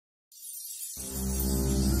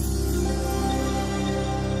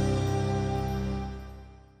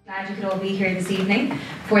glad you could all be here this evening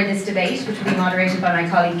for this debate, which will be moderated by my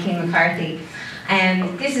colleague Cian McCarthy.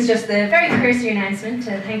 This is just the very cursory announcement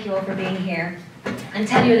to thank you all for being here and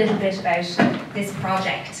tell you a little bit about this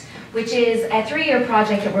project, which is a 3-year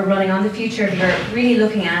project that we're running on the future of Europe, really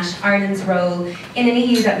looking at Ireland's role in an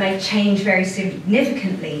EU that might change very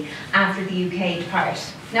significantly after the UK depart.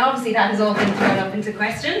 Now obviously that has all been thrown up into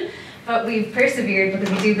question, but we've persevered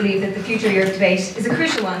because we do believe that the future of Europe debate is a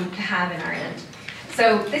crucial one to have in Ireland.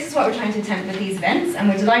 So this is what we're trying to attempt with these events, and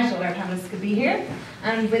we're delighted all our panellists could be here.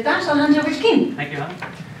 And with that, I'll hand over to Cian. Thank you,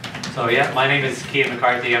 Hannah. So yeah, my name is Cian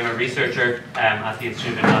McCarthy. I'm a researcher at the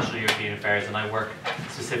Institute of International European Affairs, and I work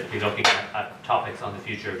specifically looking at topics on the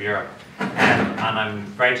future of Europe. And I'm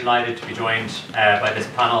very delighted to be joined by this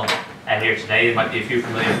panel here today. There might be a few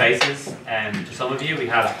familiar faces to some of you. We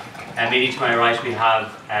have immediately to my right, we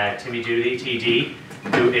have Timmy Dooley, TD,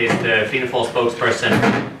 who is the Fianna Fáil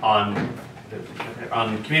spokesperson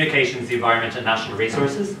on communications, the environment and natural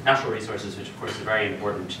resources, which of course is a very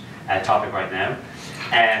important topic right now.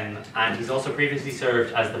 And he's also previously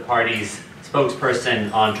served as the party's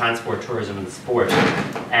spokesperson on transport, tourism and sport.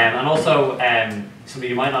 And also, some of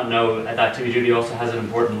you might not know that Timmy Dooley also has an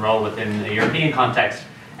important role within the European context,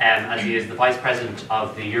 as he is the Vice President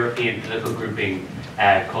of the European political grouping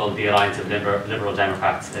called the Alliance of Liberal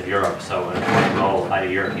Democrats of Europe, so an important role at a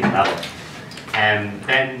European level.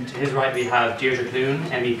 Then to his right we have Deirdre Clune,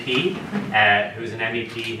 MEP, who's an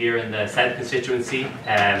MEP here in the South constituency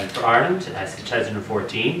for Ireland since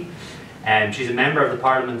 2014. She's a member of the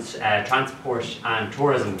Parliament's Transport and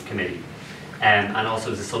Tourism Committee, and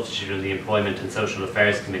also is a substitute in the Employment and Social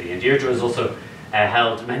Affairs Committee. And Deirdre has also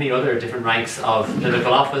held many other different ranks of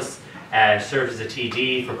political office, served as a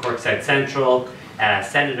TD for Cork South Central,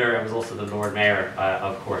 Senator, and was also the Lord Mayor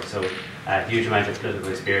of Cork. So a huge amount of political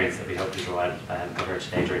experience that we hope to draw out of her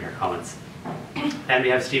today during her comments. Then we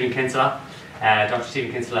have Stephen Kinsella. Dr.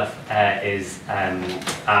 Stephen Kinsella is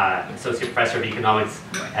Associate Professor of Economics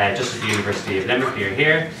just at the University of Limerick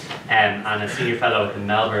here, and a Senior Fellow at the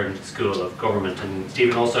Melbourne School of Government. And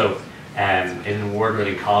Stephen also is an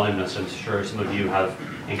award-winning columnist. I'm sure some of you have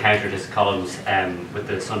encountered his columns with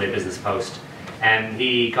the Sunday Business Post.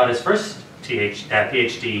 He got his first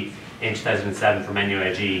PhD in 2007 from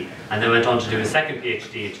NUIG, and then went on to do his second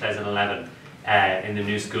PhD in 2011 in the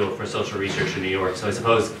New School for Social Research in New York. So I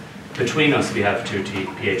suppose between us we have 2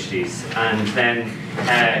 PhDs. And then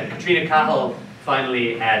Katrina Cahill,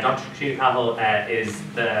 finally, Dr. Katrina Cahill is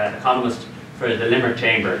the economist for the Limerick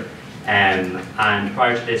Chamber, and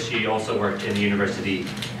prior to this she also worked in the University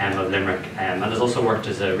of Limerick, and has also worked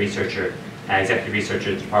as a researcher, executive researcher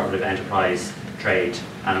at the Department of Enterprise, Trade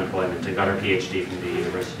and Employment, and got her PhD from the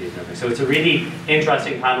University of Limerick. So it's a really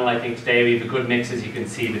interesting panel, I think, today. We have a good mix, as you can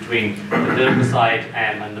see, between the political side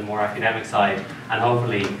and the more academic side, and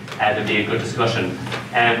hopefully there'll be a good discussion.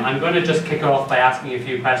 I'm going to just kick off by asking a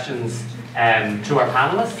few questions to our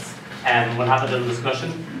panelists, and we'll have a little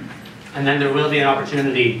discussion. And then there will be an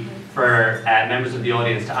opportunity for members of the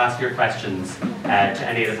audience to ask your questions to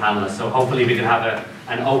any of the panelists. So hopefully we can have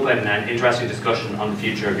an open and interesting discussion on the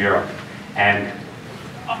future of Europe.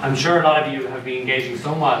 I'm sure a lot of you have been engaging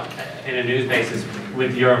somewhat in a news basis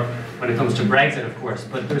with Europe when it comes to Brexit, of course,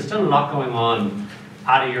 but there's still a lot going on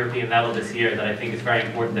at a European level this year that I think is very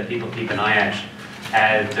important that people keep an eye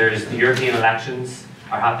out. There's the European elections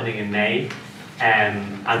are happening in May,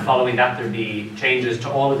 and following that there'll be changes to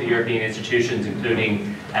all of the European institutions,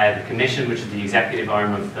 including the Commission, which is the executive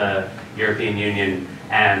arm of the European Union,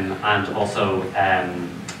 and also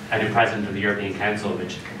a new president of the European Council,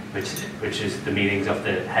 which is the meetings of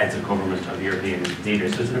the heads of government of European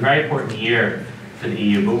leaders. So it's a very important year for the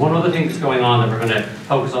EU. But one other thing that's going on that we're going to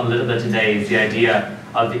focus on a little bit today is the idea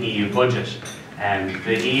of the EU budget.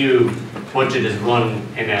 The EU budget is run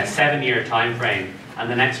in a 7-year time frame, and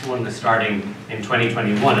the next one is starting in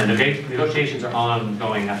 2021, and the negotiations are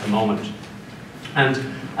ongoing at the moment. And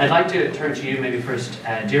I'd like to turn to you maybe first,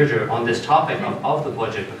 Deirdre, on this topic of the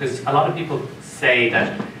budget, because a lot of people say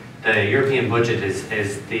that the European budget is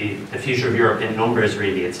the future of Europe in numbers,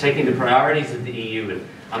 really. It's taking the priorities of the EU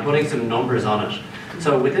and putting some numbers on it.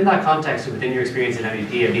 So within that context, and within your experience in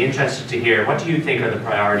MEP, I'd be interested to hear, what do you think are the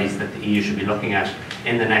priorities that the EU should be looking at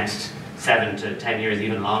in the next 7 to 10 years,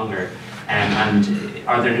 even longer? And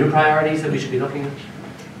are there new priorities that we should be looking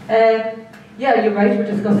at? Yeah, you're right, we're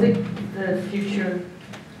discussing the future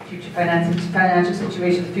financial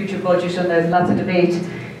situation, the future budget, and there's lots of debate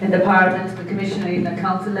in the Parliament, the Commission, and even at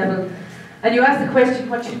Council level. And you asked the question,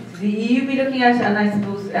 what should the EU be looking at? And I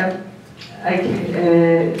suppose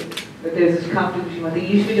there's a conflict between what the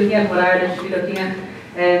EU should be looking at and what Ireland should be looking at.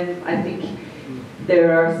 I think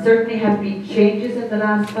There are certainly have been changes in the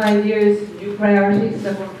last 5 years, new priorities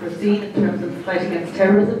that were foreseen in terms of the fight against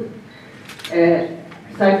terrorism,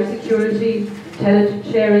 cybersecurity, intelligence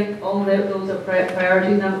sharing, all those are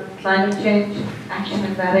priorities now. Climate change, action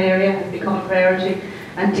in that area has become a priority,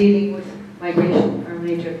 and dealing with migration are a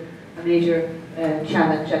major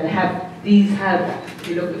challenge. And if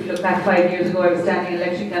you look back 5 years ago, I was standing in an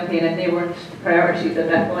election campaign and they weren't priorities at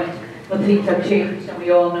that point, but things have changed and we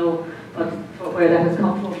all know where that has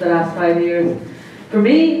come from over the last 5 years. For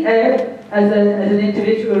me, as an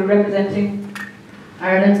individual representing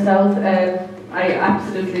Ireland South, I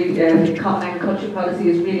absolutely think common agriculture policy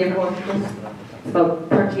is really important to us. It's about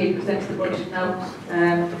 38% of the budget now.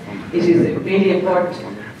 It is really important,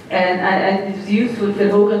 and it was useful.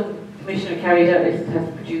 Phil Hogan, Commissioner, carried out, has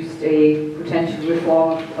produced a potential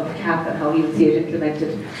reform of the CAP and how he would see it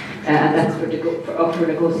implemented, and that's up for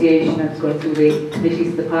negotiation, and it's going through the committees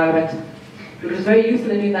of the Parliament. But it was very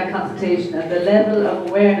useful in doing that consultation, and the level of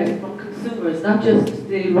awareness from consumers, not just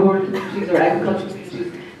the rural communities or agricultural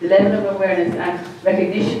communities, the level of awareness and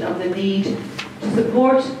recognition of the need to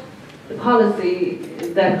support the policy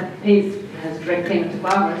that has direct payment to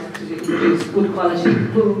farmers to produce good quality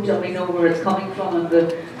food, and we know where it's coming from and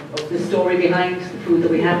the story behind the food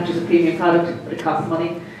that we have, which is a premium product, but it costs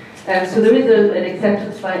money. So there is an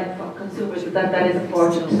acceptance from consumers that is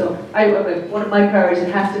important. So one of my priorities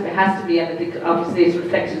has to be, and I think obviously it's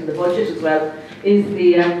reflected in the budget as well, is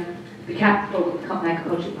the CAP programme, the Common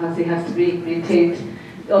Agricultural Policy, has to be maintained.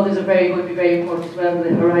 Others are going to be very important as well.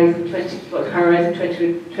 The Horizon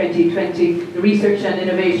 2020, the Research and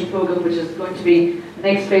Innovation Programme, which is going to be the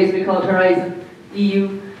next phase we call Horizon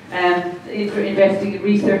EU, for investing in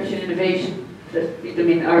research and innovation.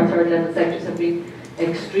 Our third level sectors have been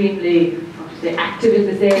extremely active in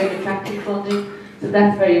this area, attracting funding. So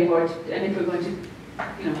that's very important. And if we're going to,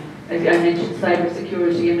 as I mentioned,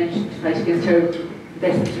 cybersecurity, I mentioned fight against terrorism,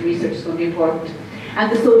 investment in research is going to be important.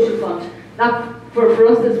 And the social fund. Not for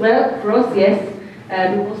us as well, for us, yes,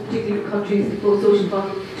 but most particularly for countries, the social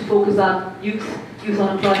fund to focus on youth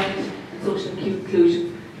unemployment and social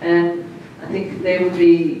inclusion. I think they would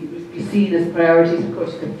be seen as priorities. Of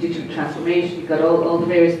course, you've got digital transformation, you've got all the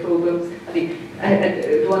various programs. I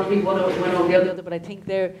don't want to be one over the other, but I think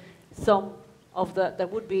they're some of that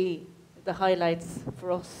would be the highlights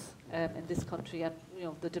for us in this country. And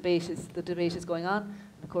the debate is going on.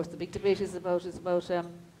 And of course, the big debate is about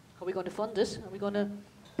are we going to fund it? Are we going to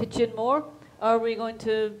pitch in more? Are we going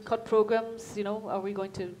to cut programs? Are we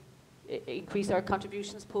going to increase our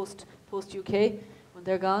contributions post UK when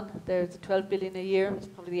they're gone? There's 12 billion a year, is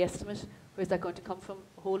probably the estimate. Where's that going to come from?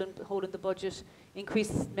 Holding the budget,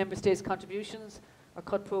 increase member states' contributions, or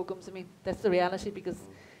cut programs? That's the reality, because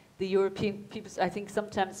the European people, I think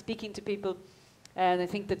sometimes speaking to people, and I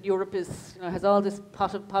think that Europe has all this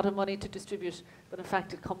pot of money to distribute, but in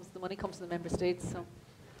fact the money comes from the member states. So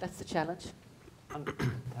that's the challenge.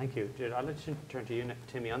 Thank you. Jude, I'll let you turn to you,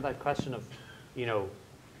 Timmy, on that question of,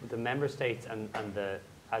 the member states and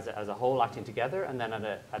as a whole acting together, and then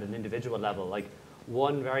at an individual level. Like,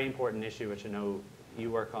 one very important issue, which I know you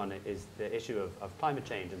work on, is the issue of climate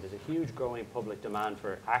change, and there's a huge growing public demand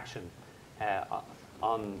for action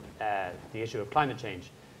on the issue of climate change.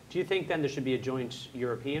 Do you think then there should be a joint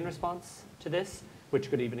European response to this, which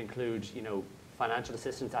could even include, financial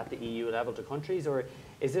assistance at the EU level to countries, or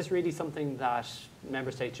is this really something that member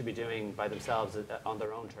states should be doing by themselves on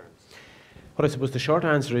their own terms? Well, I suppose the short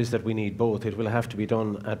answer is that we need both. It will have to be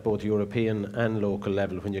done at both European and local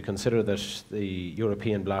level. When you consider that the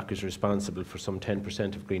European bloc is responsible for some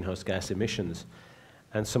 10% of greenhouse gas emissions,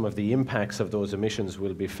 and some of the impacts of those emissions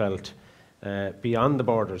will be felt beyond the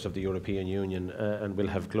borders of the European Union, and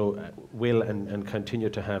will and continue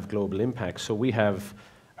to have global impacts. So we have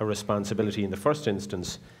a responsibility in the first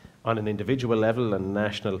instance on an individual level and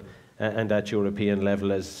national and at European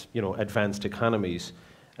level as advanced economies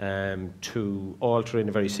to alter in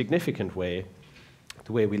a very significant way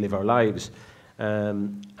the way we live our lives.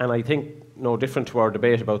 And I think no different to our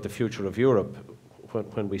debate about the future of Europe,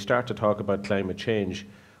 when we start to talk about climate change,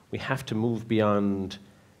 we have to move beyond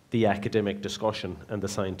the academic discussion and the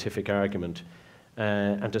scientific argument.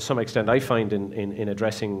 And to some extent, I find in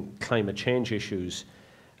addressing climate change issues,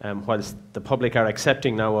 whilst the public are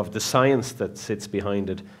accepting now of the science that sits behind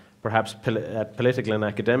it, perhaps at political and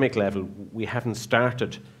academic level, we haven't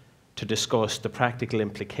started to discuss the practical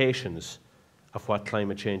implications of what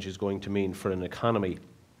climate change is going to mean for an economy.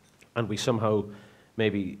 And we somehow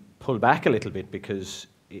maybe pull back a little bit because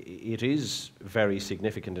it is very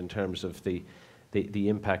significant in terms of the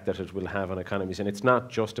impact that it will have on economies. And it's not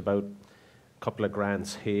just about a couple of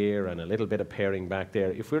grants here and a little bit of paring back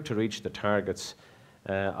there. If we're to reach the targets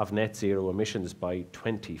of net zero emissions by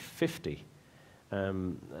 2050.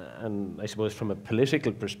 And I suppose from a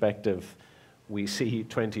political perspective, we see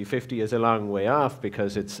 2050 as a long way off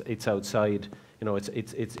because it's outside,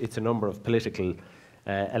 it's a number of political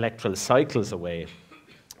electoral cycles away.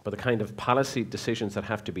 But the kind of policy decisions that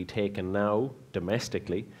have to be taken now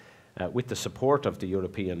domestically with the support of the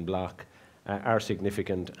European bloc are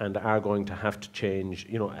significant and are going to have to change,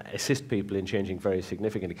 assist people in changing very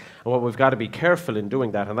significantly. And what we've got to be careful in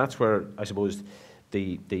doing that, and that's where I suppose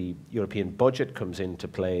the European budget comes into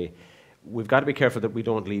play, we've got to be careful that we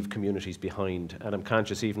don't leave communities behind. And I'm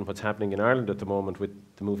conscious even what's happening in Ireland at the moment with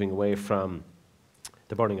the moving away from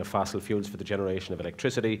the burning of fossil fuels for the generation of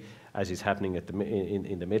electricity, as is happening at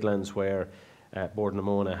in the Midlands, where Bord na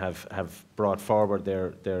Móna have brought forward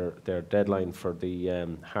their deadline for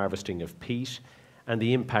the harvesting of peat, and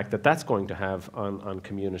the impact that that's going to have on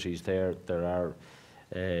communities there. There are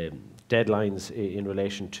deadlines in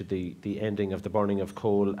relation to the ending of the burning of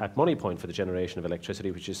coal at Moneypoint for the generation of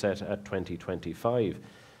electricity, which is set at 2025.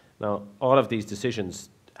 Now, all of these decisions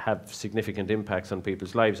have significant impacts on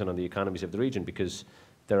people's lives and on the economies of the region because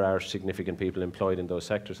there are significant people employed in those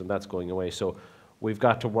sectors, and that's going away. So we've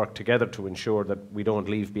got to work together to ensure that we don't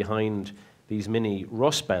leave behind these mini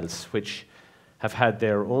rust belts, which have had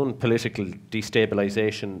their own political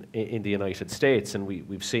destabilization in the United States, and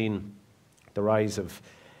we've seen the rise of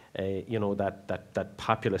that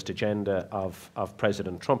populist agenda of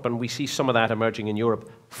President Trump, and we see some of that emerging in Europe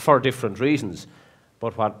for different reasons.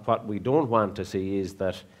 But what we don't want to see is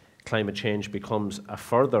that climate change becomes a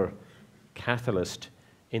further catalyst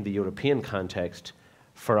in the European context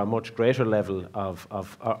for a much greater level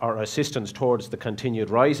of our assistance towards the continued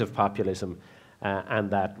rise of populism and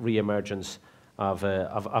that re-emergence of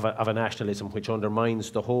a nationalism which undermines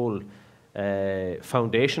the whole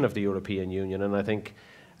foundation of the European Union. And I think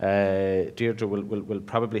Deirdre will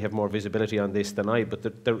probably have more visibility on this than I,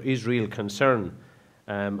 but there is real concern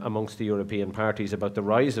amongst the European parties about the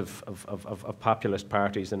rise of populist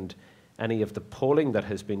parties, and any of the polling that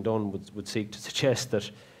has been done would seek to suggest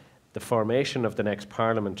that the formation of the next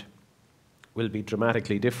parliament will be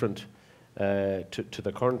dramatically different to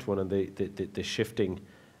the current one, and the shifting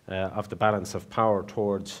of the balance of power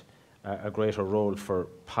towards a greater role for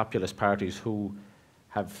populist parties who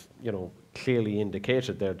have, clearly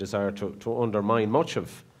indicated their desire to undermine much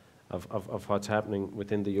of what's happening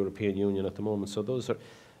within the European Union at the moment. So those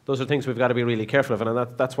are things we've got to be really careful of,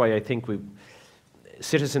 and that's why I think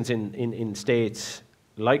citizens in states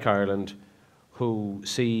like Ireland who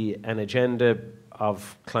see an agenda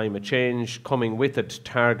of climate change coming with it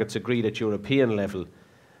targets agreed at European level,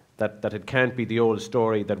 that it can't be the old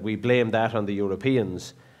story that we blame that on the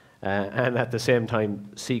Europeans and at the same time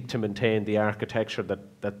seek to maintain the architecture that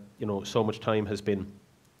so much time has been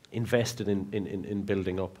invested in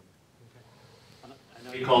building up.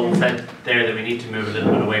 I know Colin said there that we need to move a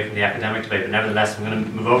little bit away from the academic debate, but nevertheless I'm going to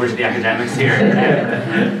move over to the academics here.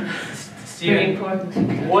 Stevie,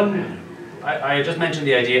 I just mentioned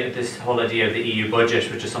this whole idea of the EU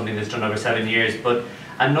budget, which is something that's done over 7 years, but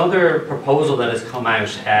another proposal that has come out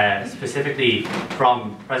specifically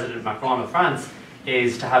from President Macron of France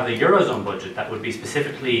is to have a Eurozone budget that would be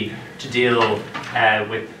specifically to deal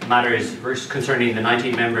with matters concerning the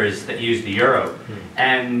 19 members that use the euro.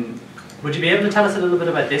 Would you be able to tell us a little bit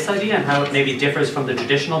about this idea and how it maybe differs from the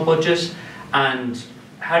traditional budget, and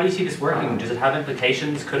how do you see this working? Does it have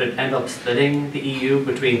implications? Could it end up splitting the EU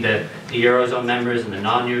between the Eurozone members and the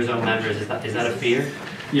non-Eurozone members? Is that a fear?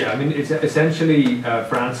 Yeah, I mean, it's essentially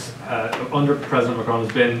France under President Macron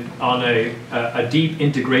has been on a deep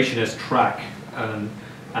integrationist track, and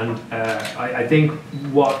I think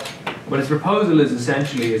what his proposal is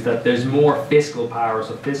essentially is that there's more fiscal power.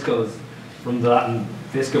 So fiscal is from the Latin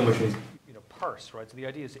fiscum, which means purse, right? So the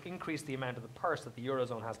idea is to increase the amount of the purse that the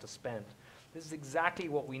Eurozone has to spend. This is exactly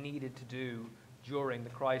what we needed to do during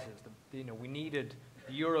the crisis. We needed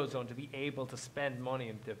the Eurozone to be able to spend money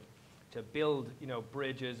and to build,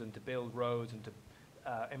 bridges and to build roads and to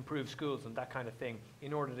improve schools and that kind of thing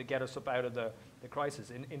in order to get us up out of the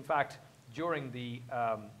crisis. In fact, during the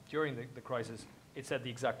crisis, it said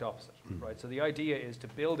the exact opposite, right? So the idea is to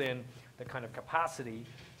build in the kind of capacity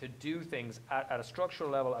to do things at a structural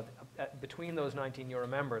level between those 19 euro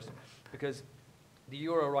members, because the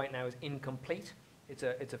euro right now is incomplete. It's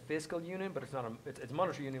a fiscal union, but it's not it's a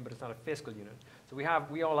monetary union, but it's not a fiscal union. So we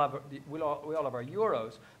all have our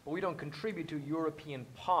euros, but we don't contribute to a European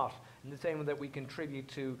pot in the same way that we contribute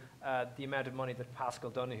to the amount of money that Pascal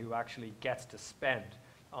Donoghue actually gets to spend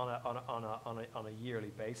on a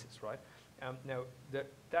yearly basis, right? Now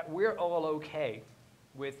that we're all okay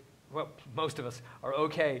with, well, most of us are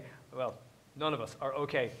okay. Well, none of us are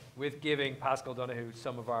okay with giving Pascal Donoghue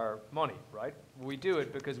some of our money, right? We do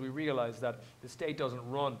it because we realize that the state doesn't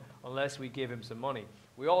run unless we give him some money.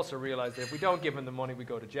 We also realize that if we don't give him the money, we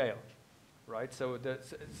go to jail, right? So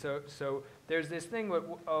there's this thing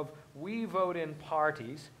of we vote in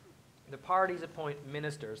parties. The parties appoint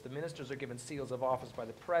ministers. The ministers are given seals of office by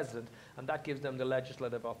the president, and that gives them the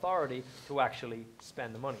legislative authority to actually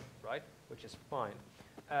spend the money, right? Which is fine.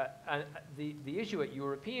 And the issue at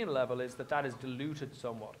European level is that is diluted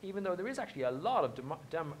somewhat, even though there is actually a lot of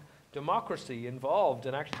democracy involved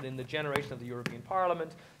in the generation of the European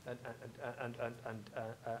Parliament and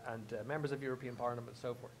members of European Parliament and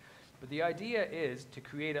so forth. But the idea is to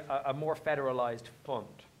create a more federalized fund.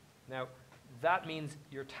 Now, that means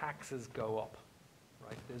your taxes go up,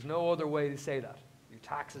 right? There's no other way to say that. Your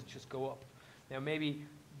taxes just go up. Now, maybe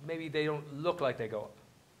they don't look like they go up.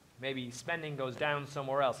 Maybe spending goes down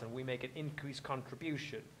somewhere else and we make an increased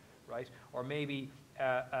contribution, right? Or maybe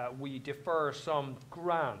we defer some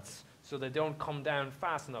grants so they don't come down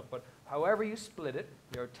fast enough. But however you split it,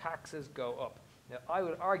 your taxes go up. Now, I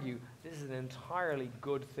would argue this is an entirely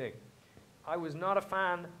good thing. I was not a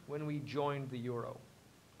fan when we joined the euro.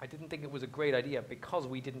 I didn't think it was a great idea because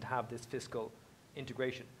we didn't have this fiscal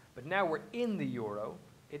integration. But now we're in the euro,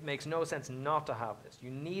 it makes no sense not to have this. You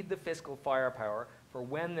need the fiscal firepower for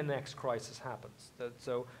when the next crisis happens.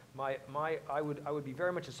 So I would be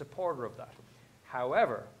very much a supporter of that.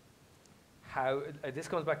 However, this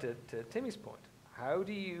comes back to Timmy's point. How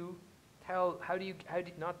do you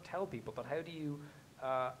not tell people, but how do you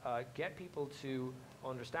get people to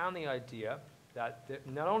understand the idea that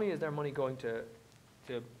not only is their money going to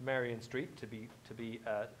Marion Street to be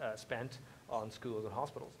spent on schools and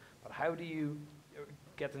hospitals, but how do you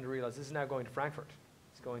get them to realize this is now going to Frankfurt,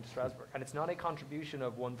 it's going to Strasbourg, and it's not a contribution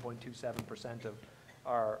of 1.27% of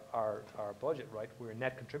our budget, right? We're a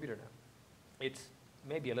net contributor now. It's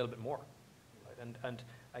maybe a little bit more, right? And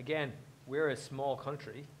again, we're a small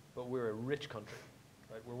country, but we're a rich country,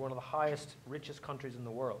 right? We're one of the richest countries in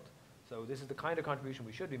the world. So this is the kind of contribution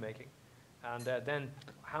we should be making. And then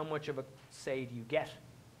how much of a say do you get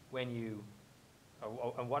when you,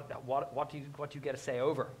 and what do you get a say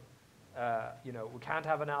over? You know, we can't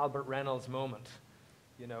have an Albert Reynolds moment.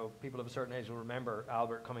 You know, people of a certain age will remember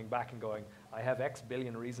Albert coming back and going, I have X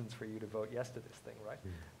billion reasons for you to vote yes to this thing, right?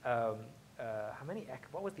 How many X?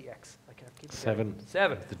 What was the X? I can't keep 7.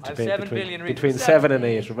 7. I have 7 billion reasons. Between 7 and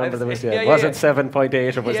 8. Remember there was, was it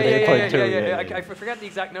 7.8 or was it 8.2? I forget the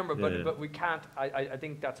exact number, but we can't. I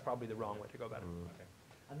think that's probably the wrong way to go about it. Okay.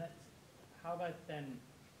 And how about then,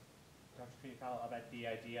 Dr. Fiacallo, about the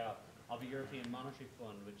idea of a European Monetary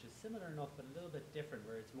Fund, which is similar enough but a little bit different,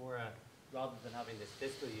 where it's more rather than having this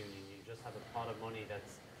fiscal union, you just have a pot of money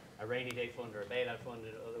that's a rainy day fund or a bailout fund,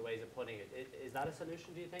 and other ways of putting it. Is that a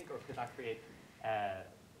solution, do you think, or could that create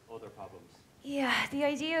other problems? Yeah, the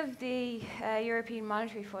idea of the European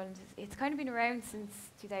Monetary Fund, it's kind of been around since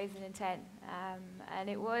 2010, and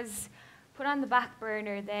it was put on the back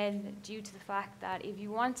burner then due to the fact that if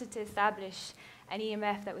you wanted to establish an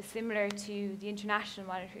EMF that was similar to the International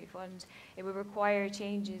Monetary Fund, it would require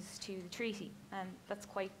changes to the treaty, and that's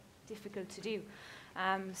quite difficult to do.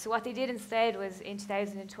 So what they did instead was in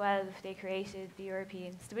 2012 they created the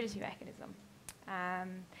European Stability Mechanism.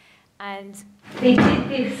 And they did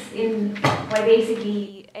this by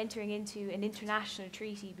basically entering into an international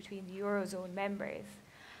treaty between the Eurozone members.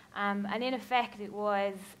 And in effect it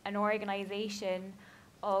was an organisation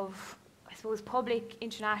of, I suppose, public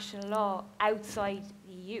international law outside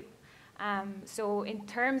the EU. So in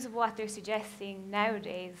terms of what they're suggesting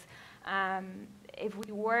nowadays, if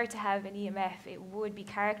we were to have an EMF, it would be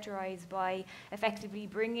characterised by effectively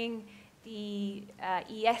bringing the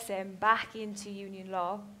ESM back into union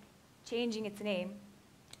law, changing its name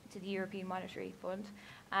to the European Monetary Fund,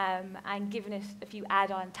 and giving it a few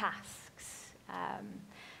add-on tasks.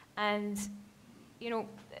 And, you know,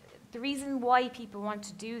 the reason why people want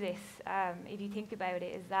to do this, if you think about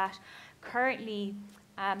it, is that currently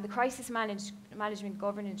the crisis management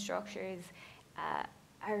governance structures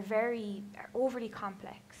are overly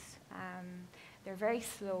complex. They're very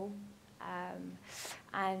slow.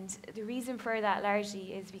 And the reason for that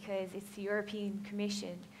largely is because it's the European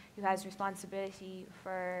Commission who has responsibility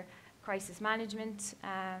for crisis management.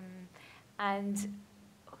 And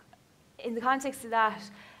in the context of that,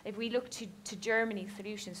 if we look to Germany's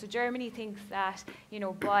solution, so Germany thinks that, you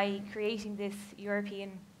know, by creating this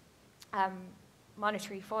European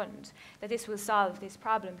monetary fund, that this will solve this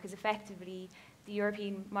problem, because effectively the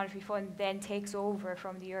European Monetary Fund then takes over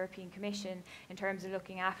from the European Commission in terms of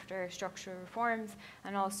looking after structural reforms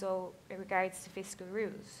and also in regards to fiscal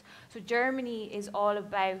rules. So Germany is all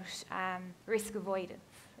about risk avoidance,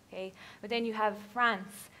 okay? But then you have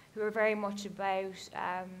France, who are very much about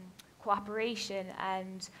cooperation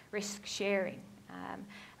and risk sharing.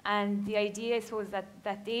 And the idea, I suppose,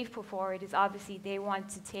 that they've put forward is obviously they want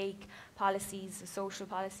to take policies, social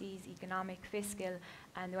policies, economic, fiscal,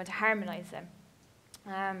 and they want to harmonise them.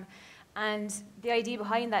 And the idea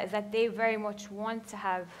behind that is that they very much want to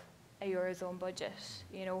have a Eurozone budget.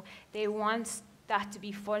 You know, they want that to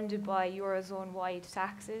be funded by Eurozone-wide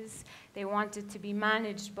taxes. They want it to be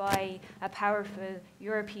managed by a powerful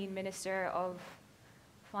European Minister of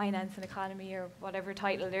Finance and Economy, or whatever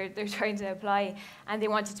title they're trying to apply, and they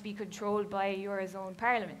want it to be controlled by a Eurozone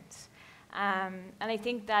Parliament. And I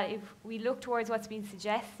think that if we look towards what's been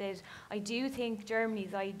suggested, I do think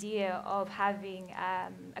Germany's idea of having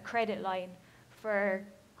a credit line for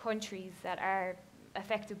countries that are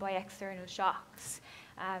affected by external shocks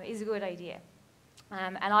is a good idea.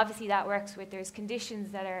 And obviously that works with, there's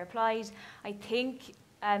conditions that are applied. I think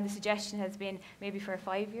the suggestion has been maybe for a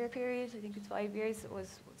 5-year period. I think it's 5 years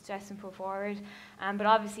was suggestion put forward. But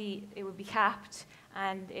obviously it would be capped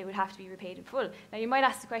and it would have to be repaid in full. Now you might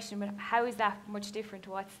ask the question, but how is that much different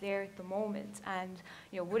to what's there at the moment? And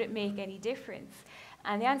you know, would it make any difference?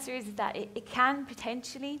 And the answer is that it can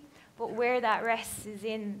potentially, but where that rests is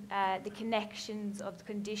in the connections of the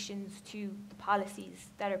conditions to the policies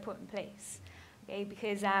that are put in place. Okay?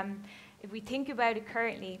 Because if we think about it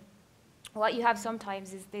currently, what you have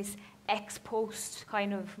sometimes is this ex post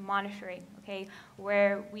kind of monitoring, okay,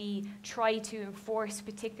 where we try to enforce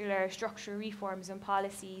particular structural reforms and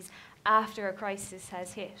policies after a crisis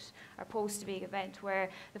has hit, or post a big event, where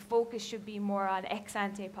the focus should be more on ex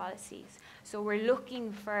ante policies. So we're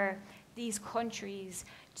looking for these countries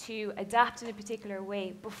to adapt in a particular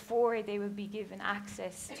way before they will be given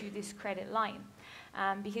access to this credit line.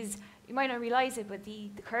 Because you might not realize it, but the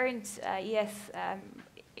current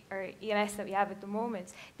or EMS that we have at the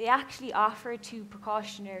moment, they actually offer 2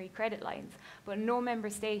 precautionary credit lines, but no member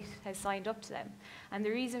state has signed up to them. And the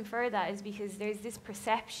reason for that is because there's this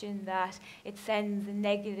perception that it sends a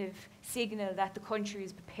negative signal that the country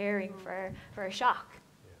is preparing for a shock.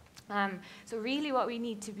 So really what we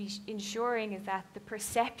need to be ensuring is that the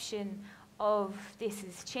perception of this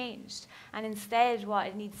is changed. And instead what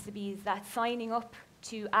it needs to be is that signing up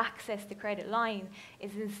to access the credit line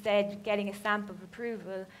is instead getting a stamp of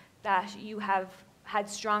approval that you have had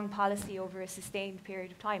strong policy over a sustained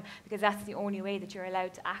period of time, because that's the only way that you're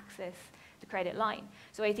allowed to access the credit line.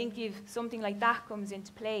 So I think if something like that comes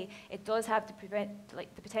into play, it does have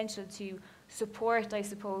the potential to support, I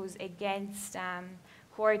suppose, against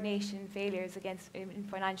coordination failures in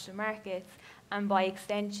financial markets, and by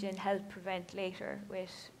extension help prevent later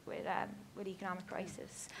with economic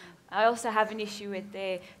crisis. I also have an issue with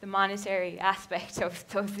the monetary aspect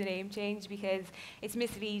of the name change, because it's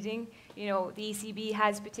misleading. You know, the ECB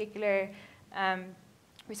has particular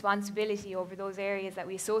responsibility over those areas that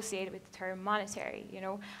we associate with the term monetary, you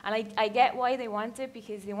know. And I get why they want it,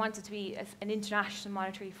 because they want it to be an international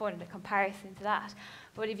monetary fund, a comparison to that.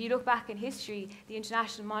 But if you look back in history, the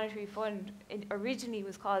International Monetary Fund originally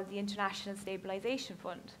was called the International Stabilization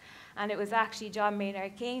Fund. And it was actually John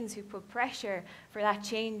Maynard Keynes who put pressure for that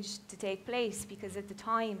change to take place, because at the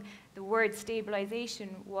time, the word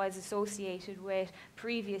stabilization was associated with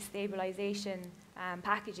previous stabilization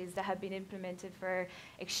packages that had been implemented for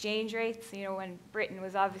exchange rates. You know, when Britain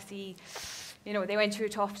was obviously, you know, they went through a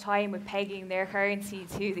tough time with pegging their currency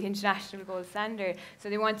to the international gold standard. So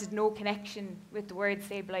they wanted no connection with the word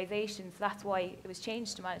stabilization. So that's why it was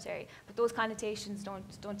changed to monetary. But those connotations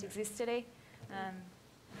don't exist today.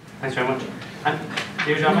 Thanks very much. And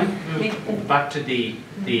here, John, back to the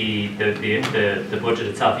budget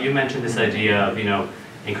itself. You mentioned this idea of, you know,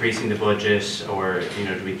 increasing the budget, or, you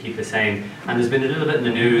know, do we keep the same? And there's been a little bit in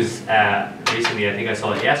the news recently, I think I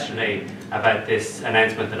saw it yesterday, about this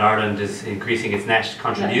announcement that Ireland is increasing its net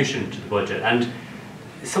contribution to the budget. And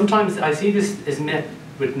sometimes I see this is met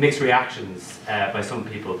with mixed reactions by some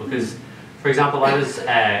people, because, for example, I was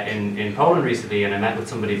in Poland recently, and I met with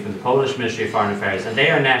somebody from the Polish Ministry of Foreign Affairs, and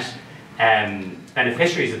they are net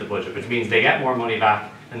beneficiaries of the budget, which means they get more money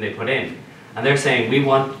back than they put in. And they're saying, we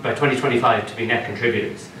want by 2025 to be net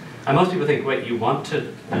contributors. And most people think, wait, you want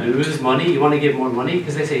to lose money? You want to give more money?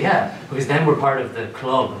 Because they say, yeah, because then we're part of the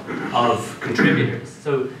club of contributors.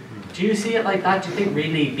 So do you see it like that? Do you think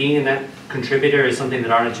really being a net contributor is something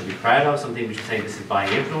that Ireland should be proud of, something we should say this is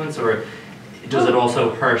buying influence, or does it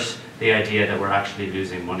also hurt the idea that we're actually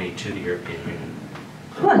losing money to the European Union?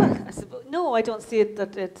 Well, I suppose, no, I don't see it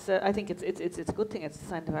that it's. I think it's a good thing. It's a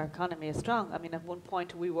sign that our economy is strong. I mean, at one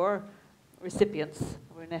point we were recipients,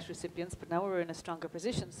 we're net recipients, but now we're in a stronger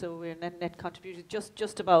position. So we're net contributors,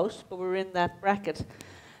 just about, but we're in that bracket.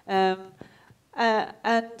 And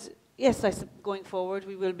yes, going forward,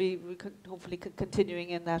 we could hopefully continuing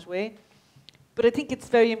in that way. But I think it's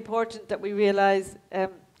very important that we realise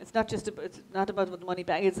it's not about the money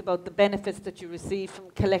back. It's about the benefits that you receive from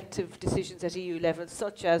collective decisions at EU level,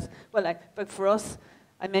 such as but for us,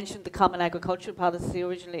 I mentioned the Common Agricultural Policy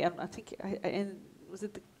originally, and I think was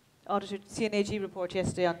it the auditor CNAG report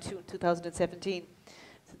yesterday on 2017.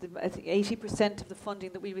 So I think 80% of the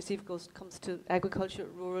funding that we receive comes to Agriculture,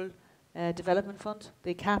 Rural Development Fund,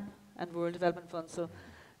 the CAP, and Rural Development Fund. So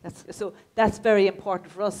that's very important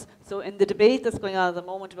for us. So in the debate that's going on at the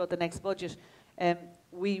moment about the next budget,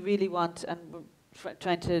 we really want, and we're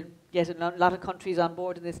trying to get a lot of countries on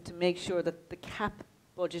board in this, to make sure that the CAP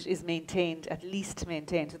budget is maintained, at least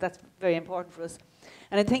maintained. So that's very important for us.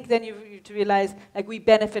 And I think then you to realise, like, we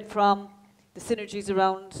benefit from the synergies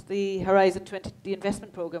around the Horizon 20, the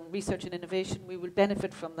investment programme, research and innovation. We will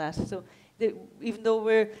benefit from that. So even though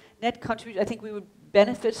we're net contributors, I think we would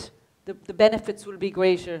benefit. The benefits will be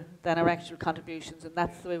greater than our actual contributions, and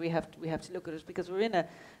that's the way we have to look at it, because we're in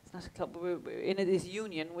it's not a club, but we're in this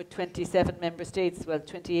union with 27 member states, well,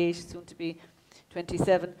 28, soon to be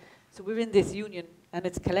 27. So we're in this union, and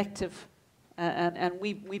it's collective, and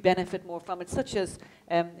we benefit more from it, such as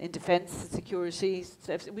in defence, security.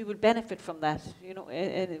 We will benefit from that, you know.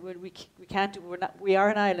 And we can't do. We are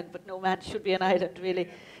an island, but no man should be an island, really.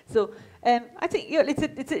 So I think, you know,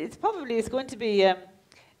 it's going to be.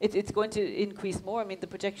 It's going to increase more. I mean, the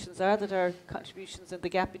projections are that our contributions and the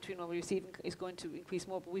gap between what we receive is going to increase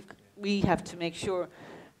more. But we have to make sure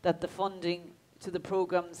that the funding to the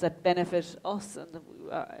programs that benefit us and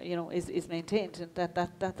you know, is maintained, and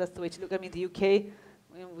that's the way to look. I mean, the UK, you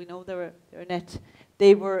know, we know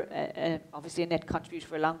they were obviously a net contributor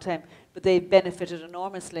for a long time, but they benefited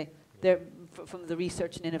enormously. From the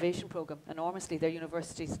research and innovation program, enormously. Their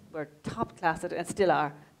universities were top class at it, and still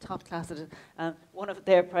are top class at it. And one of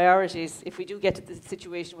their priorities, if we do get to the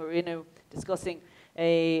situation where we're discussing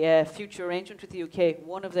a future arrangement with the UK,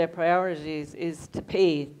 one of their priorities is to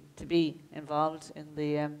pay to be involved in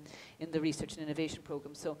the research and innovation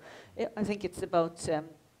program. So I think it's about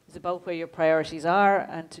where your priorities are,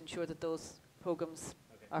 and to ensure that those programs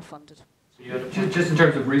are funded. Just in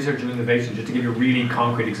terms of research and innovation, just to give you a really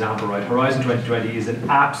concrete example, right? Horizon 2020 is an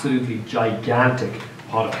absolutely gigantic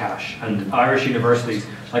pot of cash, and Irish universities,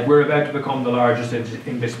 like, we're about to become the largest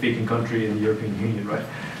English-speaking country in the European Union, right?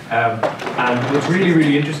 And what's really,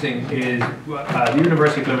 really interesting is the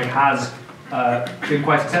University of Limerick has been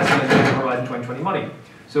quite successful in getting Horizon 2020 money.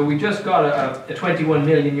 So we just got a 21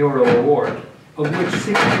 million euro award, of which 6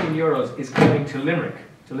 million euros is coming to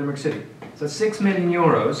Limerick City. So 6 million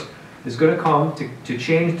euros is going to come to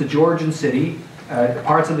change the Georgian city,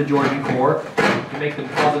 parts of the Georgian core, to make them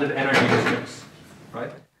positive energy districts,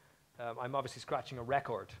 right? I'm obviously scratching a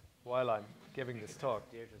record while I'm giving this talk.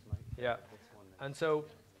 Yeah, and so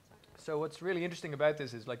what's really interesting about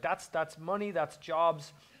this is, like, that's money, that's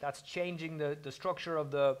jobs, that's changing the structure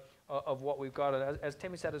of what we've got. And as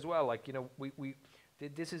Timmy said as well, like, you know,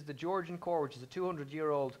 this is the Georgian core, which is a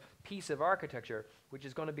 200-year-old piece of architecture, which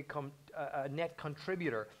is going to become a net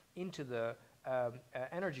contributor into the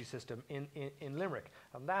energy system in Limerick.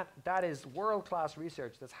 And that is world-class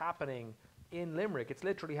research that's happening in Limerick. It's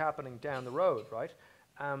literally happening down the road, right?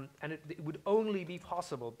 And it would only be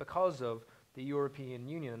possible because of the European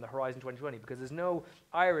Union and the Horizon 2020, because there's no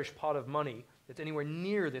Irish pot of money that's anywhere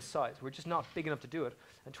near this size. We're just not big enough to do it.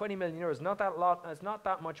 And 20 million euros, not that lot. It's not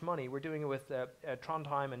that much money. We're doing it with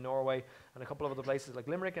Trondheim in Norway, and a couple of other places. Like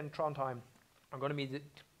Limerick and Trondheim are going to be the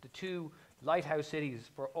two lighthouse cities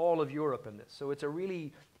for all of Europe in this. So it's a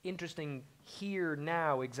really interesting here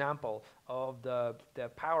now example of the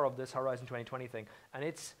power of this Horizon 2020 thing. And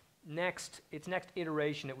its next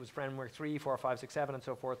iteration, it was Framework 3, 4, 5, 6, 7, and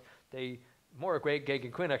so forth. Gage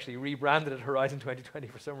and Quinn actually rebranded it Horizon 2020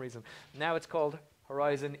 for some reason. Now it's called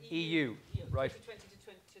Horizon EU, right?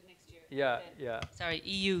 2020 to next year. Yeah. Sorry,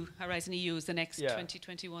 EU, Horizon EU is the next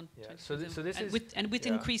 2021. Yeah. So this is with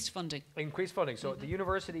increased funding. Increased funding. So the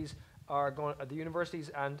universities are going. The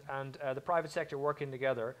universities and the private sector working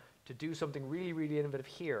together to do something really, really innovative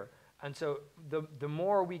here. And so the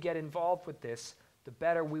more we get involved with this, the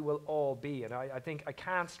better we will all be. And I think I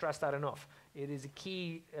can't stress that enough. It is a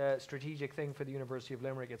key strategiig thing for the University of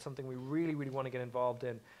Limerick. It's something we really, really want to get involved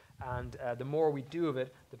in. And the more we do of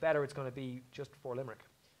it, the better it's going to be just for Limerick.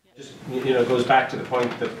 Just, you know, it goes back to the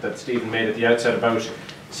point that Stephen made at the outset about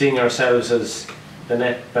seeing ourselves as the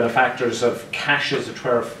net benefactors of cash, as it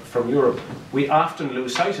were, from Europe, we often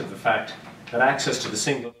lose sight of the fact that access to the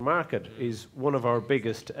single market is one of our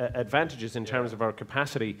biggest advantages in terms of our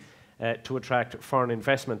capacity to attract foreign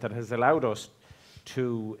investment that has allowed us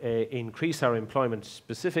to increase our employment,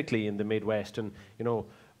 specifically in the Midwest. And, you know,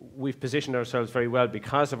 we've positioned ourselves very well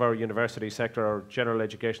because of our university sector, our general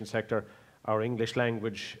education sector, our English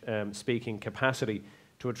language speaking capacity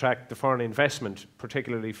to attract the foreign investment,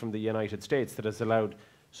 particularly from the United States, that has allowed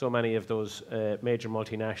so many of those major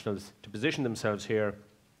multinationals to position themselves here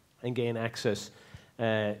and gain access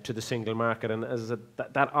to the single market. And as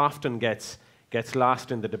that often gets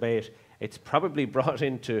lost in the debate. It's probably brought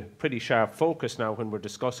into pretty sharp focus now when we're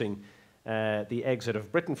discussing the exit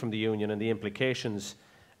of Britain from the Union and the implications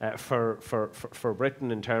for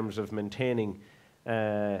Britain in terms of maintaining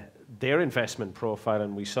their investment profile.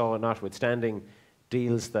 And we saw, notwithstanding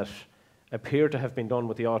deals that appear to have been done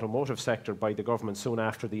with the automotive sector by the government soon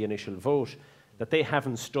after the initial vote, that they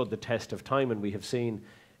haven't stood the test of time. And we have seen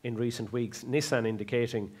in recent weeks Nissan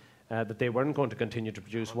indicating that they weren't going to continue to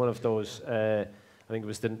produce one of those, I think it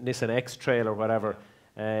was the Nissan X-Trail or whatever,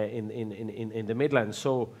 in the Midlands.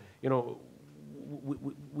 So, you know,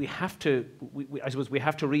 we have to, I suppose we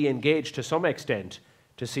have to re-engage to some extent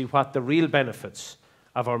to see what the real benefits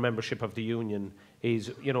of our membership of the Union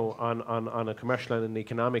is, you know, on a commercial and an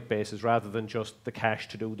economic basis, rather than just the cash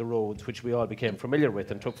to do the roads, which we all became familiar with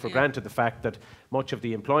and took for granted the fact that much of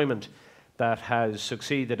the employment that has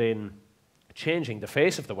succeeded in changing the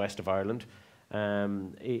face of the west of Ireland,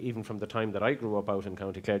 even from the time that I grew up out in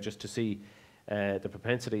County Clare, just to see the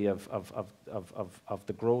propensity of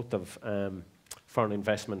the growth of foreign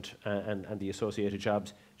investment and the associated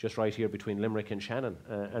jobs just right here between Limerick and Shannon,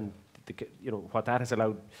 and you know what that has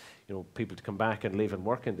allowed, you know, people to come back and live and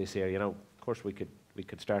work in this area. Now, of course, we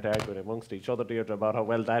could start arguing amongst each other, Deirdre, about how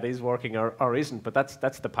well that is working or isn't, but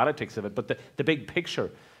that's the politics of it. But the big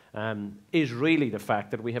picture is really the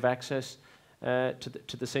fact that we have access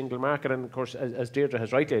to the single market, and of course, as Deirdre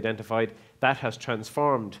has rightly identified, that has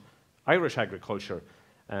transformed Irish agriculture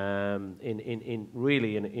in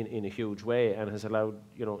really in a huge way, and has allowed,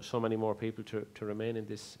 you know, so many more people to remain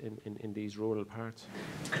in these rural parts.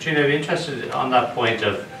 Katrina, I'd be interested on that point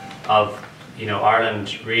of you know,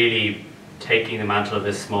 Ireland really taking the mantle of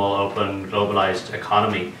this small, open, globalised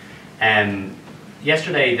economy.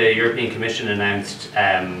 Yesterday, the European Commission announced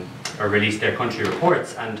or released their country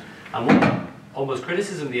reports, and one almost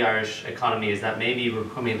criticism of the Irish economy is that maybe we're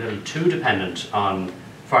becoming a little too dependent on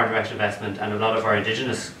foreign direct investment, and a lot of our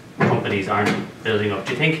indigenous companies aren't building up.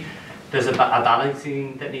 Do you think there's a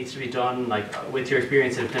balancing that needs to be done? Like, with your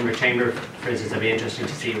experience at Limerick Chamber, for instance, that'd be interesting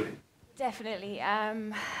to see. Definitely.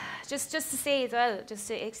 Just to say as well, because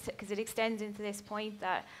it extends into this point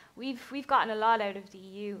that we've gotten a lot out of the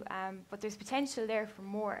EU, but there's potential there for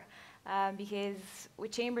more. Because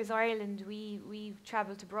with Chambers Ireland, we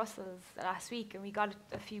travelled to Brussels last week, and we got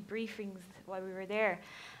a few briefings while we were there.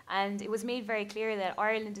 And it was made very clear that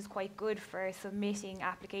Ireland is quite good for submitting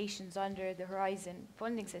applications under the Horizon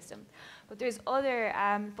funding system. But there's other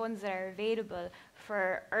funds that are available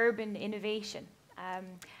for urban innovation.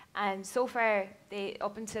 And so far,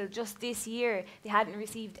 up until just this year, they hadn't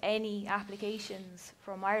received any applications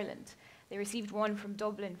from Ireland. They received one from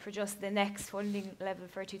Dublin for just the next funding level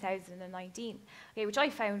for 2019, okay, which I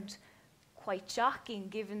found quite shocking,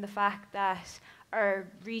 given the fact that our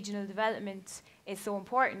regional development is so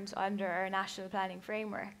important under our national planning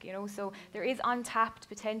framework. You know, so there is untapped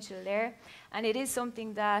potential there, and it is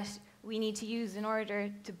something that we need to use in order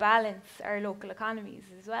to balance our local economies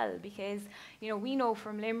as well, because, you know, we know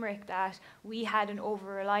from Limerick that we had an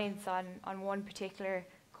over-reliance on one particular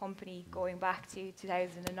company going back to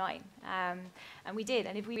 2009, and we did.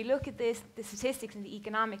 And if we look at the statistics and the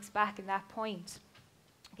economics back in that point,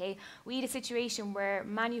 okay, we had a situation where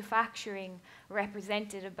manufacturing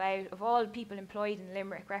represented of all people employed in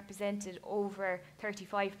Limerick, represented over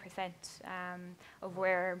 35% of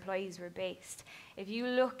where our employees were based. If you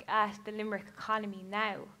look at the Limerick economy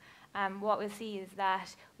now, what we'll see is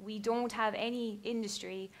that we don't have any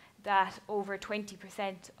industry that over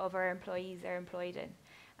 20% of our employees are employed in.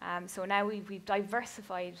 So now we've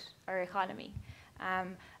diversified our economy.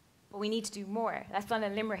 But we need to do more. That's on a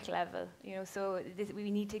Limerick level, you know. So we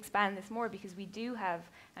need to expand this more, because we do have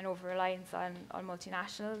an over-reliance on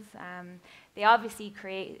multinationals. They obviously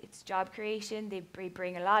it's job creation. They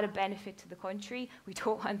bring a lot of benefit to the country. We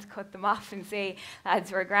don't want to cut them off and say, lads,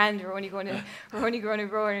 we're grand. We're only going to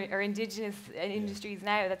grow our indigenous industries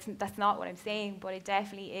now. That's not what I'm saying. But it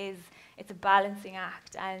definitely is. It's a balancing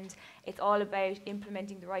act, and it's all about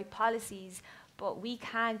implementing the right policies. but we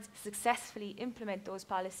can't successfully implement those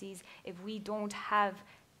policies if we don't have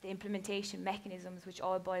the implementation mechanisms, which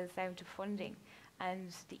all boils down to funding.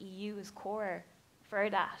 And the EU is core for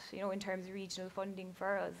that, in terms of regional funding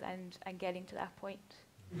for us and getting to that point.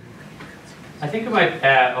 I think I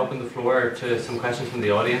might open the floor to some questions from the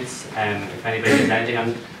audience, if anybody has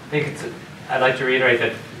anything. I'd like to reiterate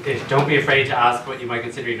that don't be afraid to ask what you might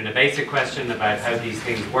consider even a basic question about how these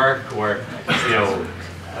things work, or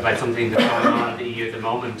about something that's going on in the EU at the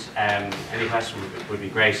moment. Any question would be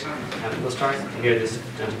great. We'll start here, this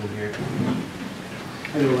gentleman here.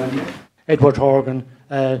 Hello, I'm Edward Horgan.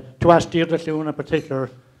 To ask Deirdre Clune in particular,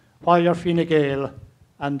 why are Fine Gael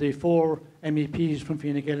and the 4 MEPs from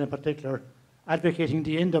Fine Gael in particular advocating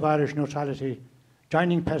the end of Irish neutrality,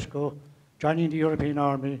 joining PESCO, joining the European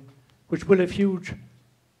Army, which will have huge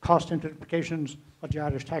cost implications for the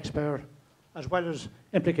Irish taxpayer, as well as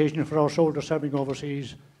implications for our soldiers serving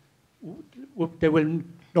overseas? They will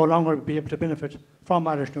no longer be able to benefit from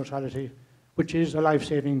Irish neutrality, which is a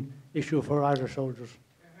life-saving issue for Irish soldiers.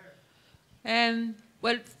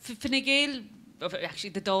 Well, Fine Gael,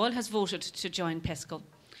 actually the Dáil has voted to join PESCO.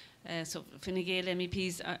 So Fine Gael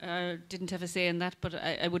MEPs didn't have a say in that, but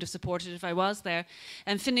I would have supported it if I was there.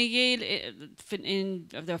 And Fine Gael,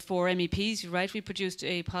 there are 4 MEPs, you're right, we produced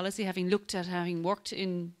a policy having worked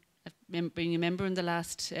in being a member in the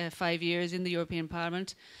last 5 years in the European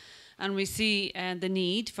Parliament. And we see the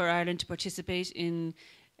need for Ireland to participate in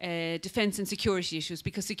defence and security issues,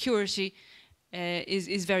 because security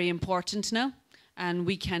is very important now, and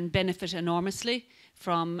we can benefit enormously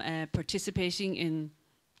from participating in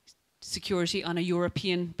security on a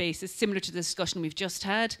European basis, similar to the discussion we've just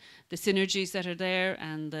had, the synergies that are there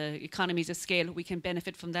and the economies of scale. We can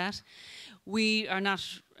benefit from that. We are not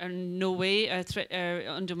in no way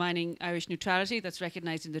undermining Irish neutrality, that's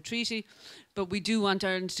recognised in the treaty, but we do want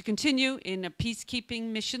Ireland to continue in peacekeeping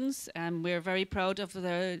missions. We're very proud of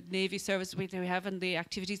the Navy service we have and the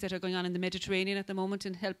activities that are going on in the Mediterranean at the moment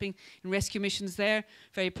in helping in rescue missions there.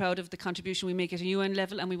 Very proud of the contribution we make at a UN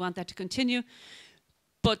level, and we want that to continue.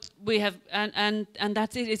 But we have, and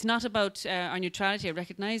that's it. It's not about our neutrality. I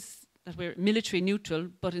recognise that we're military neutral,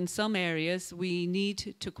 but in some areas we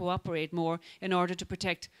need to cooperate more in order to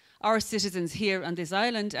protect our citizens here on this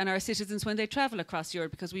island and our citizens when they travel across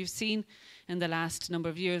Europe, because we've seen in the last number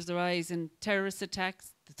of years the rise in terrorist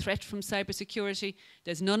attacks, the threat from cybersecurity.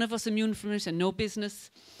 There's none of us immune from it, and no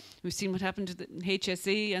business. We've seen what happened to the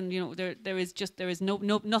HSE, and there is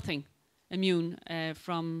nothing immune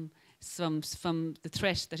from the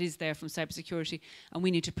threat that is there from cybersecurity, and we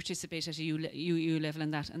need to participate at a EU level in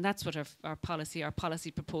that. And that's what our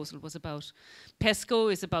policy proposal was about.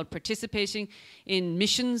 PESCO is about participating in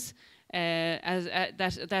missions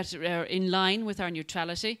that are in line with our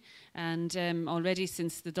neutrality. And already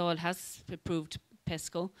since the Dáil has approved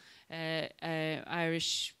PESCO,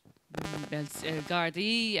 Irish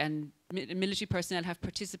Gardaí and military personnel have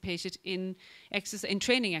participated in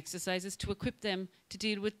training exercises to equip them to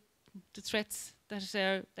deal with the threats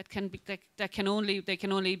that can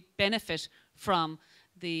only benefit from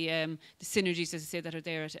the synergies, as I say, that are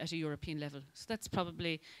there at a European level. So that's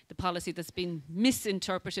probably the policy that's been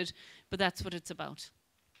misinterpreted, but that's what it's about.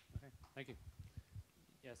 Okay, thank you.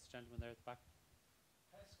 Yes, gentleman there at the back.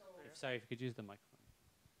 Sorry, if you could use the microphone.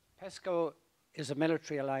 PESCO is a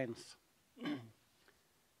military alliance,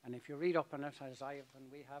 and if you read up on it, as I have and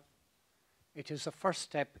we have, it is the first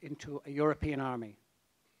step into a European army.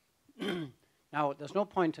 Now, there's no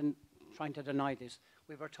point in trying to deny this.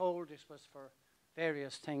 We were told this was for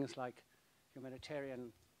various things like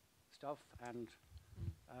humanitarian stuff and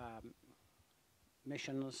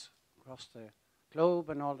missions across the globe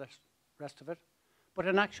and all the rest of it. But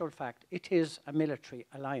in actual fact, it is a military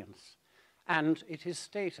alliance. And it is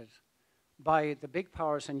stated by the big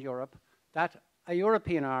powers in Europe that a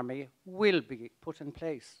European army will be put in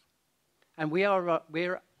place. And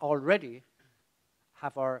we're already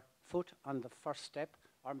have our foot on the first step,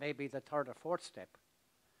 or maybe the 3rd or 4th step.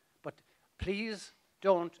 But please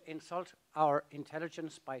don't insult our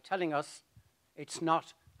intelligence by telling us it's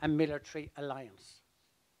not a military alliance.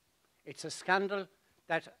 It's a scandal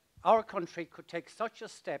that our country could take such a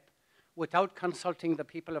step without consulting the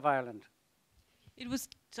people of Ireland. It was,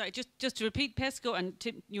 sorry, just to repeat, PESCO, and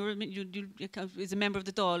Tim, you is a member of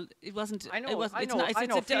the Dáil. It wasn't. I know. It's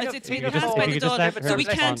been passed by the Dáil, so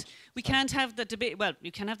we can't have the debate. Well,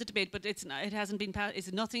 you can have the debate, but it hasn't been passed.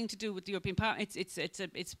 It's nothing to do with the European Parliament.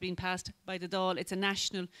 It's been passed by the Dáil. It's a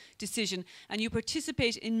national decision, and you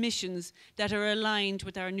participate in missions that are aligned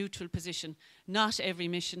with our neutral position. Not every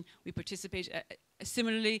mission we participate.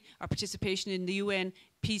 Similarly, our participation in the UN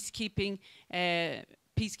peacekeeping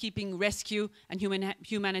peacekeeping, rescue, and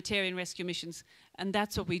humanitarian rescue missions. And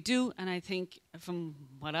that's what we do. And I think, from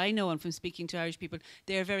what I know and from speaking to Irish people,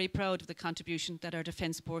 they're very proud of the contribution that our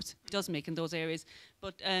defence force does make in those areas.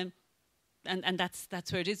 But and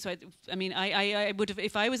that's where it is. So I mean, I would have,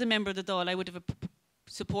 if I was a member of the Dáil, I would have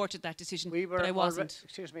supported that decision, but I wasn't.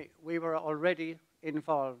 Excuse me. We were already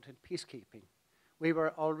involved in peacekeeping. We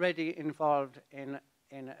were already involved in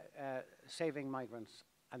saving migrants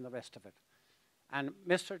and the rest of it. And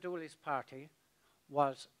Mr. Dooley's party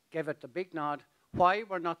gave it the big nod. Why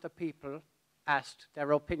were not the people asked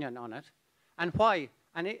their opinion on it? And why?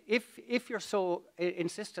 And if you're so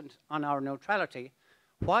insistent on our neutrality,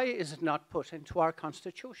 why is it not put into our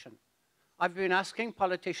constitution? I've been asking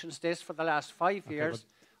politicians this for the last 5 years.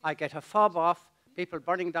 I get a fob off, people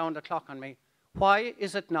burning down the clock on me. Why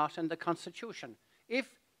is it not in the constitution? If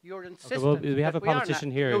you're insistent, well, we have a politician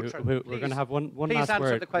here neutral, who we're going to have one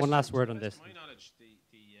last word on this. To my knowledge,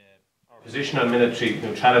 our position on military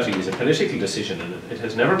neutrality is a political decision, and it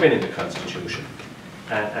has never been in the constitution.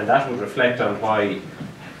 And that would reflect on why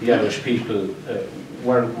the Irish people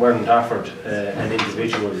weren't offered an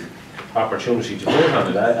individual opportunity to vote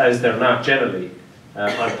on it, as they're not generally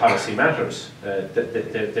on policy matters.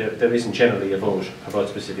 There isn't generally a vote about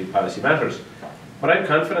specific policy matters. But I'm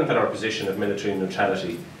confident that our position of military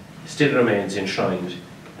neutrality still remains enshrined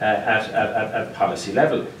at policy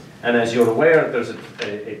level. And as you're aware, there's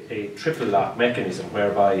a triple lock mechanism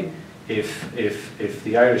whereby if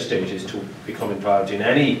the Irish state is to become involved in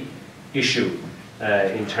any issue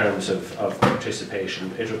in terms of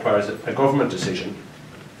participation, it requires a government decision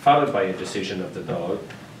followed by a decision of the Dáil,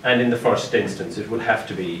 and in the first instance it would have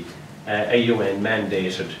to be a UN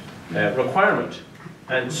mandated requirement.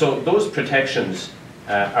 And so those protections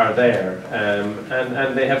are there,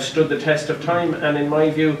 and they have stood the test of time. And in my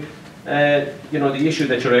view, you know, the issue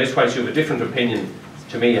that you raised, whilst you have a different opinion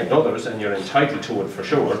to me and others, and you're entitled to it for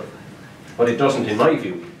sure, but it doesn't, in my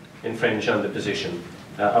view, infringe on the position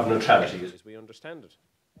of neutrality as we understand it.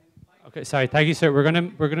 Okay, sorry, thank you, sir. We're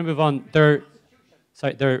gonna move on.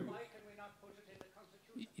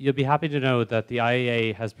 You'll be happy to know that the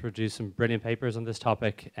IIEA has produced some brilliant papers on this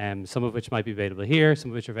topic, some of which might be available here, some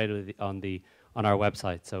of which are available on our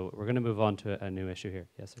website. So we're going to move on to a new issue here.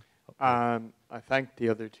 Yes, sir. I thank the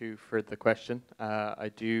other two for the question. I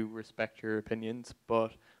do respect your opinions,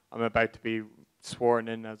 but I'm about to be sworn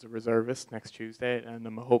in as a reservist next Tuesday, and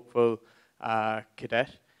I'm a hopeful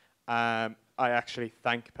cadet. I actually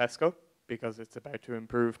thank PESCO because it's about to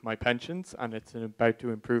improve my pensions and it's about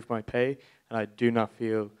to improve my pay, and I do not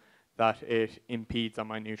feel that it impedes on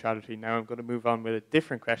my neutrality. Now I'm going to move on with a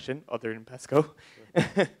different question other than PESCO.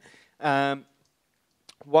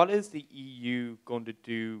 What is the EU going to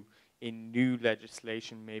do in new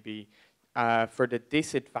legislation maybe for the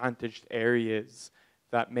disadvantaged areas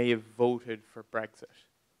that may have voted for Brexit?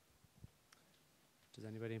 Does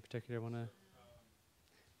anybody in particular want to?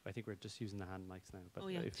 I think we're just using the hand mics now, but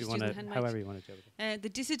if you just want to, however you want to do it. The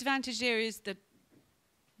disadvantaged areas that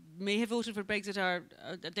may have voted for Brexit are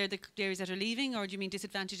they're the areas that are leaving, or do you mean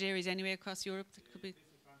disadvantaged areas anyway across Europe? That could be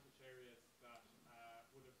disadvantaged areas that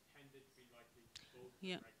would have tended to be likely to vote for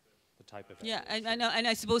Brexit. The type of I know, and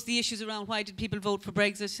I suppose the issues around why did people vote for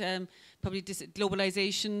Brexit, probably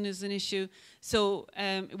globalisation is an issue. So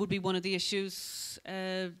it would be one of the issues.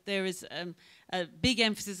 There is a big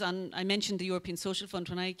emphasis on, I mentioned the European Social Fund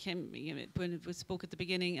when I came, when it was spoke at the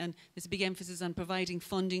beginning, and there's a big emphasis on providing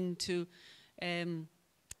funding to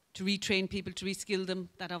retrain people, to reskill them.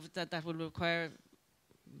 That will require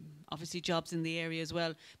obviously jobs in the area as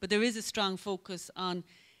well. But there is a strong focus on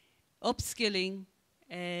upskilling,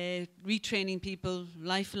 retraining people,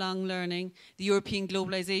 lifelong learning. The European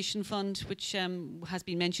Globalisation Fund, which has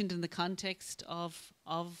been mentioned in the context of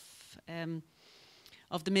the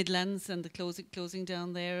Midlands and the closing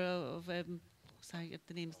down there of sorry,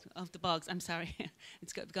 the names of the bogs. I'm sorry,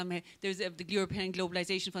 it's gone my head. There's the European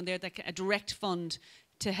Globalisation Fund there, a direct fund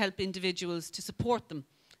to help individuals, to support them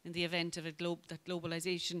in the event of that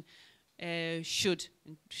globalisation should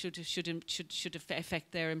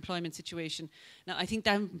affect their employment situation. Now, I think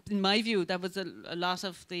that, in my view, that was a lot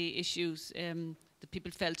of the issues that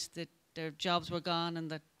people felt that their jobs were gone, and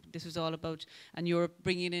that this was all about, and Europe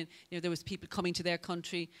bringing in, there was people coming to their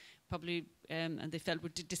country, probably, and they felt were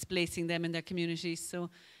displacing them in their communities. So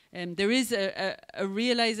there is a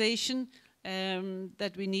realization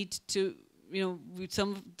that we need to,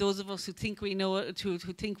 those of us who think we know, who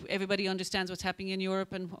think everybody understands what's happening in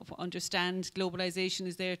Europe and understand globalization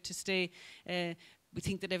is there to stay. We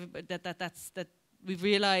think that we've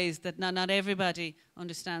realized that not everybody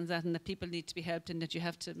understands that, and that people need to be helped, and that you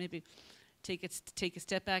have to maybe take a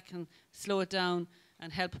step back and slow it down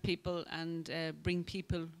and help people and bring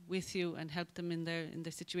people with you and help them in their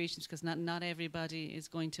situations, because not everybody is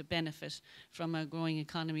going to benefit from a growing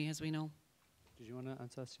economy, as we know. Did you want to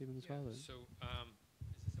answer that, Stephen, as well? So, is this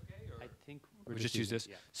okay? Or I think we'll just use this.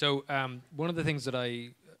 Yeah. So, one of the things that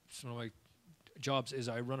one of my jobs is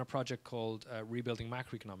I run a project called Rebuilding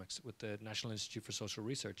Macroeconomics with the National Institute for Social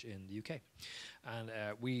Research in the UK. And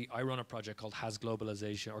I run a project called Has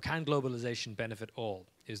Globalization, or Can Globalization Benefit All,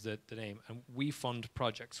 is the name. And we fund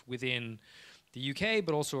projects within the UK,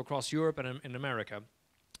 but also across Europe and in America.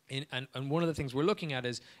 And one of the things we're looking at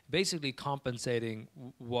is basically compensating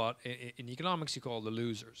what in economics you call the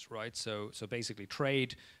losers, right? So basically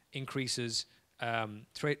trade increases,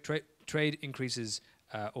 trade increases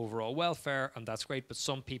overall welfare, and that's great, but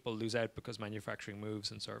some people lose out because manufacturing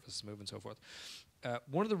moves and services move and so forth.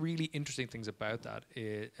 One of the really interesting things about that,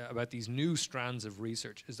 about these new strands of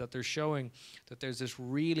research, is that they're showing that there's this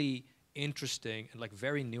really interesting and like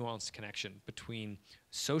very nuanced connection between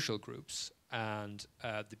social groups and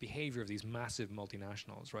the behavior of these massive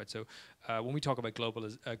multinationals, right? So when we talk about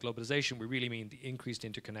globalization, we really mean the increased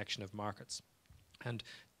interconnection of markets. And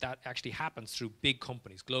that actually happens through big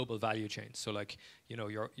companies, global value chains. So like, you know,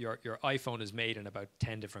 your iPhone is made in about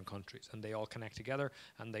 10 different countries, and they all connect together,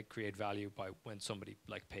 and they create value by when somebody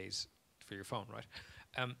like pays for your phone, right?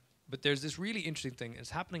 But there's this really interesting thing.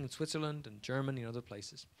 It's happening in Switzerland and Germany and other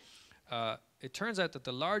places. It turns out that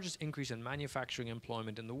the largest increase in manufacturing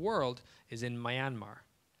employment in the world is in Myanmar,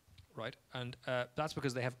 right? And that's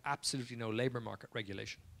because they have absolutely no labor market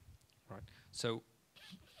regulation, right? So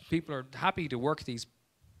people are happy to work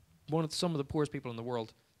some of the poorest people in the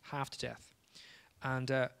world half to death.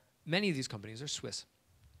 And many of these companies are Swiss.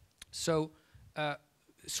 So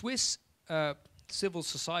Swiss civil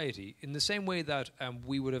society, in the same way that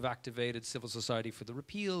we would have activated civil society for the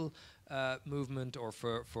repeal movement, or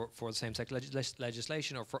for the same-sex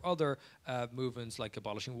legislation, or for other movements like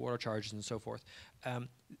abolishing water charges and so forth,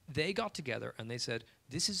 they got together and they said,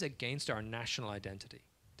 this is against our national identity.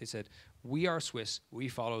 They said, we are Swiss, we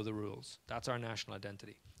follow the rules. That's our national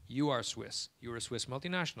identity. You are Swiss, you're a Swiss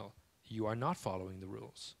multinational. You are not following the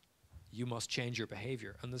rules. You must change your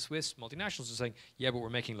behavior. And the Swiss multinationals are saying, yeah, but we're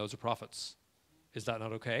making loads of profits. Is that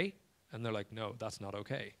not okay? And they're like, no, that's not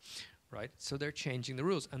okay, right? So they're changing the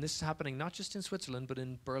rules. And this is happening not just in Switzerland, but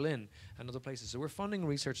in Berlin and other places. So we're funding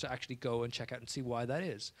research to actually go and check out and see why that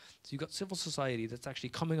is. So you've got civil society that's actually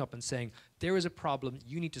coming up and saying, there is a problem,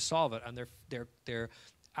 you need to solve it. And they're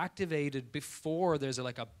activated before there's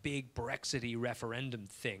like a big Brexity referendum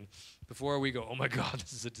thing, before we go, oh my God,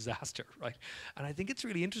 this is a disaster, right? And I think it's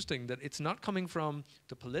really interesting that it's not coming from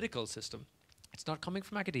the political system. It's not coming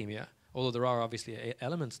from academia, although there are obviously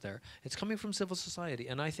elements there. It's coming from civil society.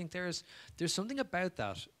 And I think there's something about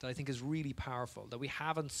that I think is really powerful, that we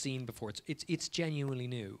haven't seen before. It's genuinely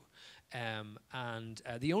new. And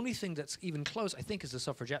the only thing that's even close, I think, is the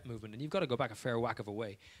suffragette movement. And you've got to go back a fair whack of a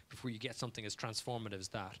way before you get something as transformative as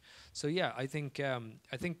that. So yeah, I think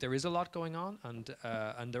there is a lot going on,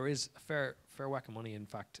 and there is a fair whack of money, in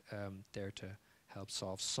fact, there to help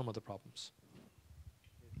solve some of the problems.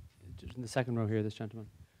 In the second row here, this gentleman.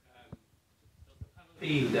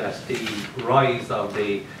 Feel that the rise of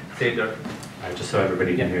the, just so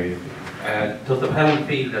everybody can hear you, does the panel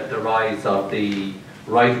feel that the rise of the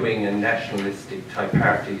right-wing and nationalistic type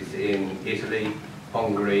parties in Italy,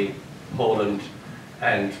 Hungary, Poland,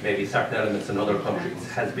 and maybe certain elements in other countries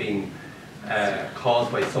has been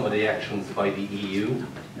caused by some of the actions by the EU?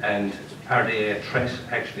 And are they a threat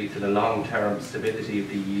actually to the long-term stability of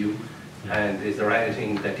the EU? And is there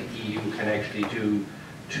anything that the EU can actually do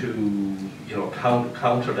to,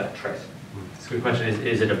 counter that threat? It's a good question.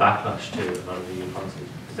 Is it a backlash to a lot of EU policies?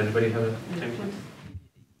 Does anybody have a take?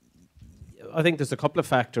 I think there's a couple of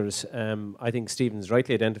factors. I think Stephen's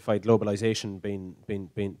rightly identified globalisation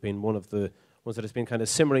being one of the ones that has been kind of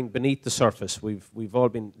simmering beneath the surface. We've all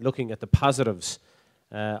been looking at the positives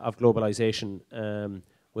of globalisation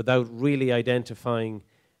without really identifying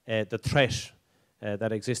the threat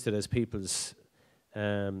that existed as people's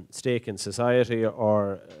stake in society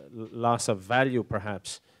or loss of value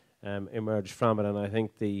perhaps emerged from it. And I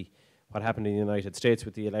think what happened in the United States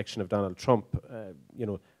with the election of Donald Trump,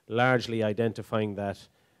 largely identifying that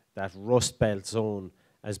Rust Belt zone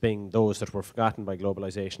as being those that were forgotten by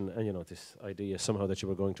globalization, and this idea somehow that you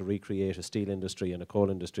were going to recreate a steel industry and a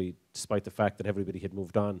coal industry, despite the fact that everybody had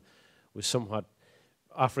moved on, was somewhat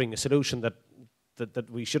offering a solution that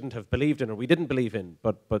we shouldn't have believed in, or we didn't believe in,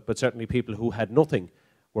 but certainly people who had nothing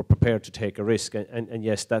were prepared to take a risk, and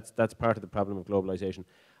yes, that's part of the problem of globalization.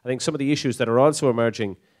 I think some of the issues that are also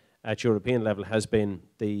emerging at European level has been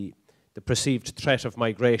the perceived threat of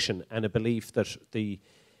migration and a belief that the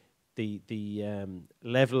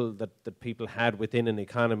level that people had within an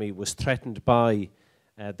economy was threatened by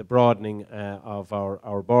the broadening of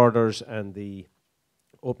our borders and the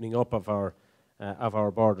opening up of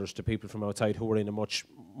our borders to people from outside who were in a much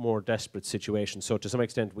more desperate situation. So to some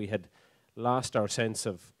extent we had lost our sense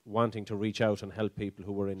of wanting to reach out and help people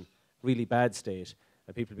who were in really bad state,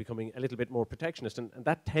 and people becoming a little bit more protectionist, and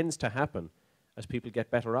that tends to happen as people get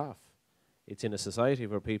better off. It's in a society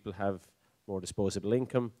where people have more disposable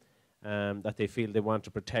income, that they feel they want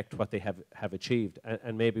to protect what they have achieved,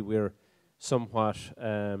 and maybe we're somewhat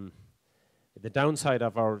the downside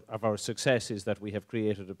of our success is that we have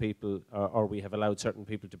created a people, or we have allowed certain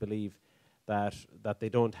people to believe that they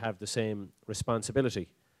don't have the same responsibility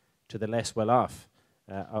to the less well off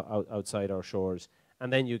outside our shores.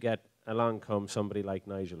 And then you get along come somebody like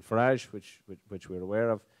Nigel Farage, which we're aware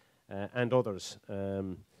of, and others.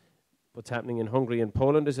 What's happening in Hungary and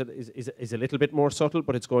Poland is a little bit more subtle,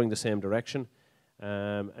 but it's going the same direction.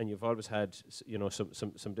 And you've always had, you know,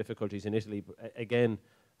 some difficulties in Italy, but again,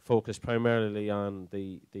 focused primarily on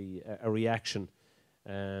a reaction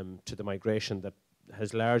to the migration that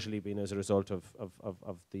has largely been as a result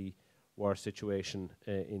of the war situation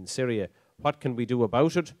in Syria. What can we do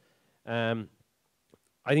about it?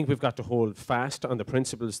 I think we've got to hold fast on the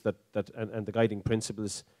principles and the guiding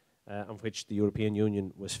principles on which the European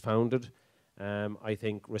Union was founded. I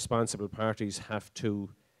think responsible parties have to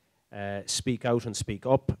speak out and speak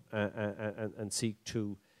up and seek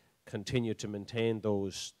to continue to maintain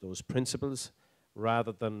those principles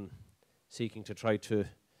rather than seeking to try to,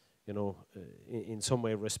 you know, in some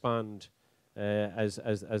way respond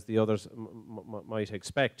as the others might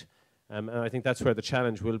expect. And I think that's where the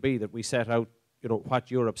challenge will be, that we set out, you know, what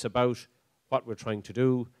Europe's about, what we're trying to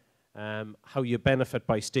do, how you benefit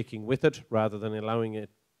by sticking with it rather than allowing it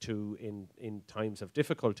to, in times of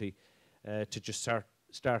difficulty, to just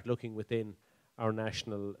start looking within our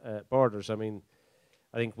national borders. I mean,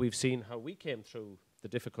 I think we've seen how we came through the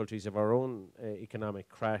difficulties of our own economic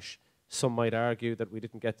crash. Some might argue that we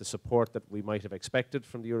didn't get the support that we might have expected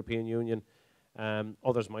from the European Union.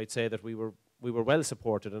 Others might say that we were well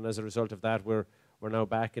supported, and as a result of that, we're now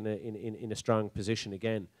back in a strong position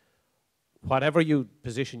again. Whatever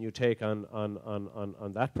position you take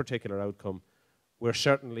on that particular outcome, we're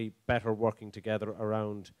certainly better working together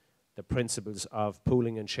around the principles of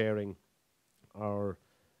pooling and sharing our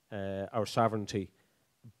sovereignty,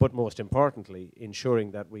 but most importantly,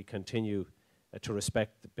 ensuring that we continue to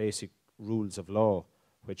respect the basic rules of law,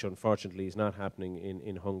 which unfortunately is not happening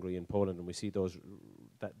in Hungary and Poland, and we see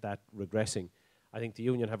that regressing. I think the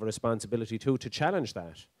Union have a responsibility too to challenge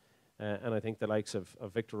that, and I think the likes of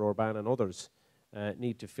Viktor Orban and others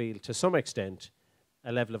need to feel, to some extent,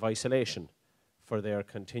 a level of isolation for their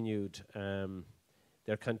continued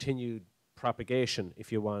propagation,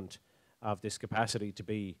 if you want, of this capacity to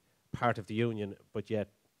be part of the Union, but yet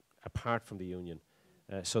apart from the Union.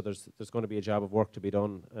 So there's going to be a job of work to be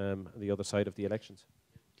done on the other side of the elections.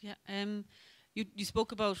 Yeah, you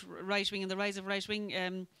spoke about right-wing and the rise of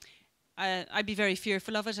right-wing. I'd be very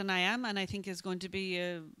fearful of it, and I am, and I think there's going to be,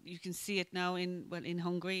 you can see it now in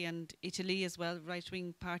Hungary and Italy as well.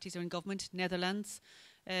 Right-wing parties are in government. Netherlands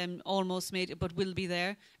almost made it, but will be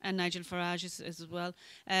there, and Nigel Farage is as well.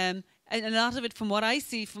 And a lot of it, from what I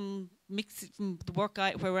see from the work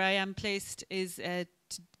where I am placed, is a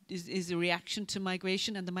reaction to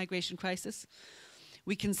migration and the migration crisis.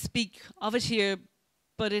 We can speak of it here,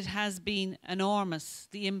 but it has been enormous,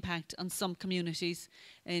 the impact on some communities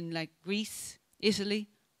in like Greece, Italy,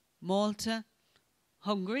 Malta,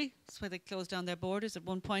 Hungary. That's why they closed down their borders. At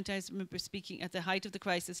one point I remember speaking at the height of the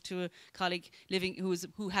crisis to a colleague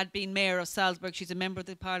who had been mayor of Salzburg. She's a member of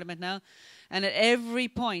the parliament now. And at every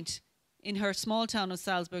point in her small town of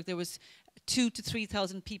Salzburg, there was 2,000 to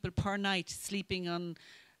 3,000 people per night sleeping on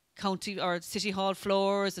county or city hall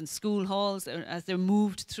floors and school halls as they're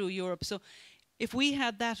moved through Europe. So if we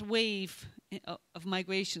had that wave of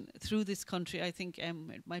migration through this country, I think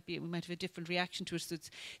we might have a different reaction to it.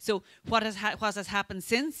 So what has happened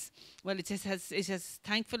since? Well, it has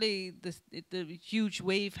thankfully the huge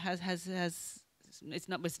wave it's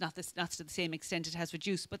not to the same extent. It has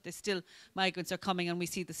reduced, but there's still migrants are coming, and we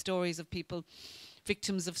see the stories of people,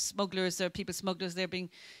 victims of smugglers or people smugglers. They're being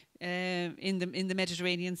in the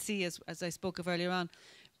Mediterranean Sea, as I spoke of earlier on.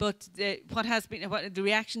 But what the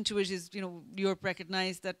reaction to it is, you know, Europe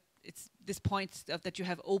recognised that it's this point that you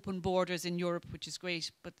have open borders in Europe, which is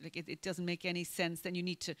great, but like it doesn't make any sense. Then you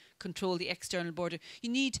need to control the external border. You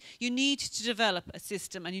need to develop a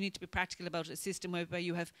system, and you need to be practical about it, a system whereby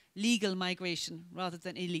you have legal migration rather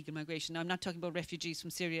than illegal migration. Now, I'm not talking about refugees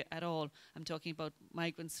from Syria at all. I'm talking about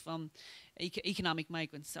migrants from economic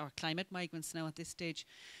migrants or climate migrants now at this stage.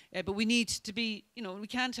 But we need to be, we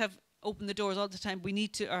can't have open the doors all the time. We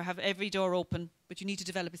need to, or have every door open, but you need to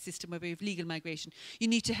develop a system where we have legal migration. You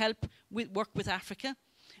need to help work with Africa,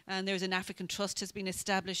 and there's an African trust has been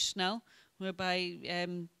established now, whereby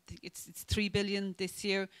it's 3 billion this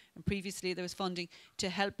year, and previously there was funding to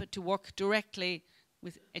help it to work directly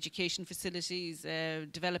with education facilities,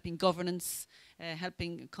 developing governance,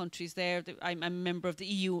 helping countries there. I'm a member of the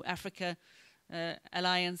EU-Africa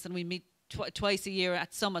Alliance, and we meet twice a year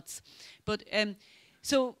at summits. But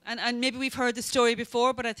so, and maybe we've heard the story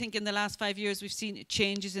before, but I think in the last 5 years we've seen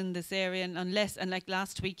changes in this area, and like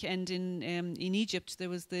last weekend in Egypt, there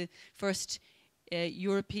was the first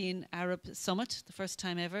European Arab Summit, the first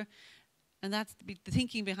time ever, and that's the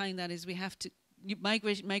thinking behind that is we have to,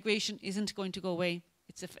 migration isn't going to go away.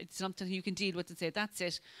 It's something you can deal with and say, that's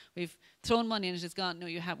it, we've thrown money and it is gone. No,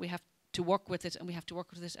 we have to work with it, and we have to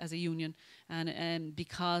work with it as a union, and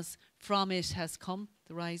because from it has come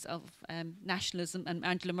the rise of nationalism. And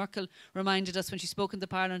Angela Merkel reminded us when she spoke in the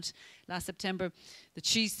Parliament last September that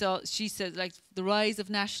she said like the rise of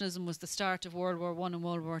nationalism was the start of World War I and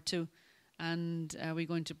World War II, and we're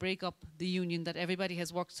going to break up the union that everybody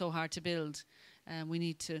has worked so hard to build. We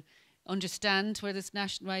need to understand where this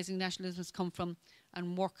rising nationalism has come from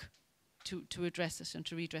and work to address it and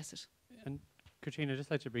to redress it. And Katrina, I'd just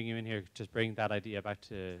like to bring you in here, just bring that idea back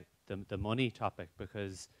to the money topic,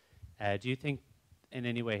 because do you think in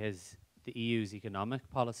any way has the EU's economic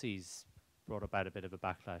policies brought about a bit of a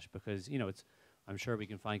backlash? Because, I'm sure we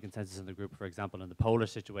can find consensus in the group, for example, in the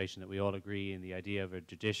Polish situation, that we all agree in the idea of a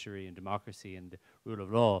judiciary and democracy and the rule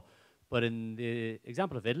of law. But in the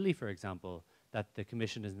example of Italy, for example, that the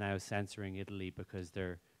Commission is now censoring Italy because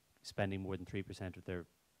they're spending more than 3% of their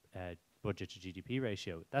budget to GDP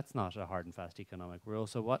ratio. That's not a hard and fast economic rule.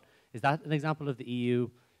 So what is that an example of the EU,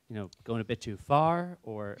 going a bit too far,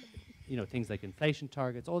 or things like inflation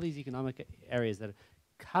targets, all these economic areas that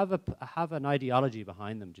have an ideology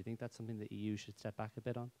behind them? Do you think that's something the EU should step back a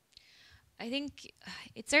bit on? I think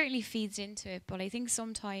it certainly feeds into it, but I think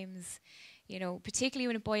sometimes, particularly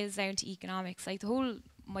when it boils down to economics, like the whole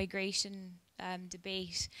migration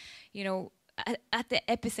debate, at the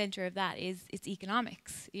epicenter of that is it's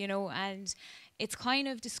economics, and it's kind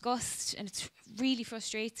of discussed, and it really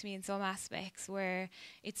frustrates me in some aspects where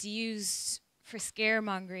it's used for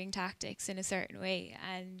scaremongering tactics in a certain way.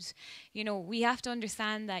 And we have to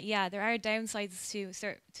understand that there are downsides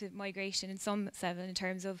to migration in some level in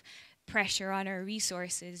terms of pressure on our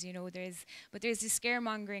resources, but there's this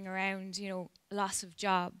scaremongering around, loss of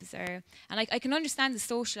jobs, and I can understand the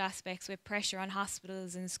social aspects with pressure on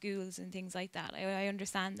hospitals and schools and things like that. I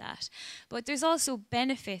understand that, but there's also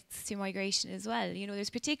benefits to migration as well. There's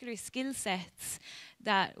particular skill sets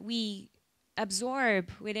that we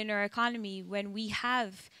absorb within our economy when we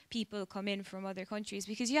have people come in from other countries,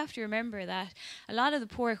 because you have to remember that a lot of the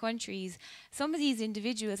poor countries, some of these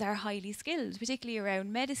individuals are highly skilled, particularly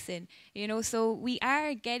around medicine, so we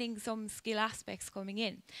are getting some skill aspects coming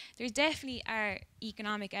in. There definitely are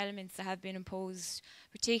economic elements that have been imposed,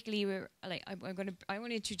 particularly where, like, I want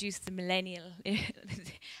to introduce the millennial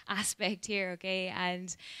aspect here, okay,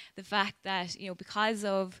 and the fact that because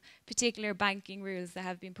of particular banking rules that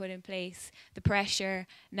have been put in place, the pressure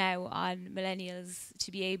now on millennials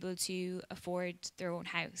to be able to afford their own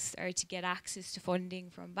house or to get access to funding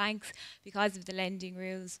from banks because of the lending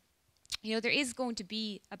rules. There is going to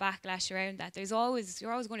be a backlash around that. You're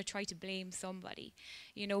always going to try to blame somebody,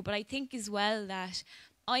 but I think as well that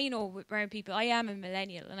I know around people, I am a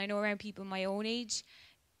millennial, and I know around people my own age,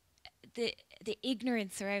 the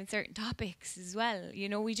ignorance around certain topics as well.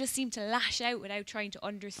 We just seem to lash out without trying to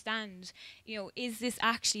understand, is this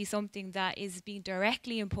actually something that is being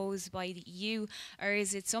directly imposed by the EU, or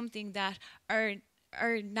is it something that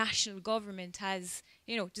our national government has,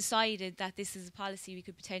 decided that this is a policy we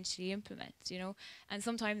could potentially implement, and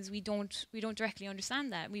sometimes we don't directly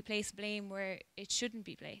understand that. We place blame where it shouldn't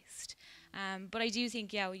be placed. But I do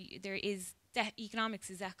think, there is economics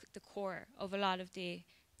is at the core of a lot of the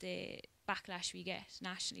backlash we get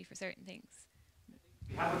nationally for certain things.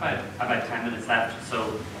 We have about 10 minutes left, so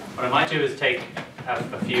what I might do is take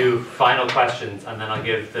a few final questions, and then I'll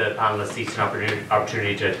give the panelists each an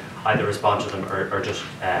opportunity to either respond to them or just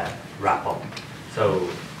wrap up. So,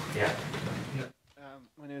 yeah.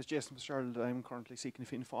 My name is Jason Fitzgerald. I'm currently seeking a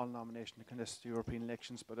Fianna Fáil nomination to contest the European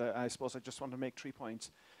elections, but I suppose I just want to make 3 points.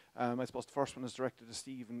 I suppose the first one is directed to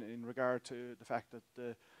Stephen in regard to the fact that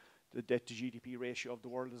the debt to GDP ratio of the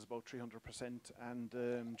world is about 300% and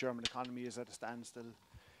the German economy is at a standstill.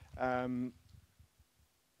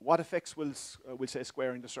 What effects will say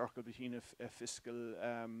squaring the circle between a fiscal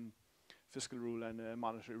rule and a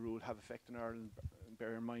monetary rule have effect in Ireland?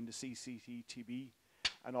 Bear in mind the CCTB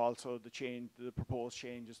and also the proposed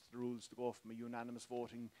changes to the rules to go from a unanimous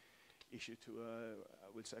voting issue to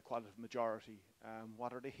a qualified majority.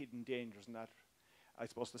 What are the hidden dangers in that? I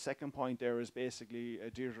suppose the second point there is basically,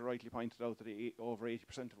 Deirdre rightly pointed out that over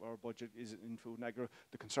 80% of our budget is in food and agri.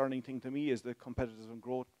 The concerning thing to me is the competitive and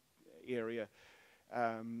growth area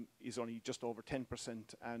is only just over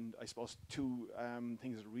 10%, and I suppose 2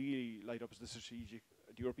 things that really light up is the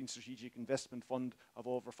European Strategic Investment Fund of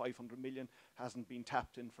over 500 million hasn't been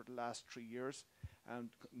tapped in for the last 3 years, and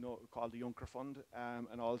called the Juncker Fund,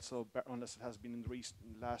 and also unless it has been in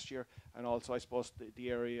the last year, and also I suppose the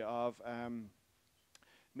area of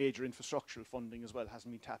major infrastructural funding as well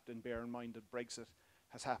hasn't been tapped in. Bear in mind that Brexit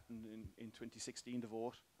has happened in 2016, the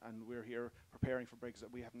vote, and we're here preparing for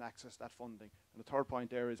Brexit. We haven't accessed that funding. And the third point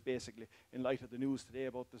there is basically, in light of the news today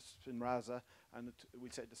about the Spinraza, and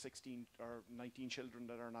we'll say the 16 or 19 children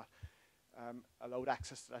that are not allowed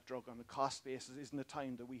access to that drug on a cost basis, isn't it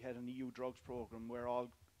time that we had an EU drugs programme where all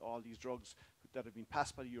these drugs that have been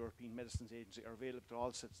passed by the European Medicines Agency are available to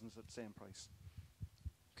all citizens at the same price?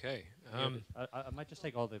 Okay. I might just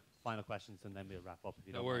take all the final questions and then we'll wrap up. If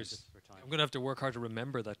you no don't worries. Mind, just for time. I'm going to have to work hard to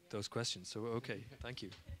remember those questions. So, okay, thank you.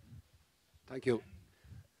 Thank you.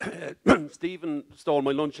 Stephen stole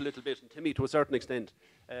my lunch a little bit, and Timmy to a certain extent,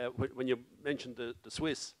 when you mentioned the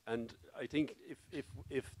Swiss. And I think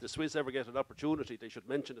if the Swiss ever get an opportunity, they should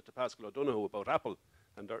mention it to Pascal O'Donoghue about Apple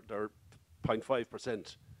and their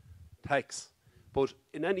 0.5% tax. But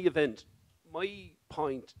in any event, my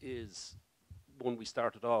point is one we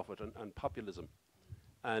started off with, and populism.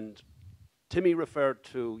 And Timmy referred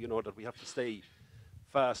to, that we have to stay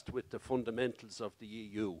fast with the fundamentals of the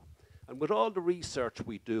EU. And with all the research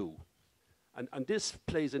we do, and this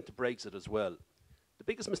plays into Brexit as well, the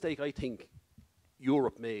biggest mistake I think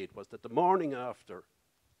Europe made was that the morning after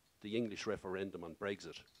the English referendum on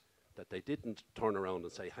Brexit, that they didn't turn around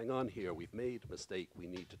and say, hang on here, we've made a mistake, we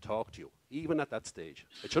need to talk to you, even at that stage.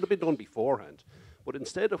 It should have been done beforehand. But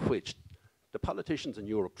instead of which, the politicians in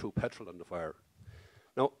Europe threw petrol on the fire.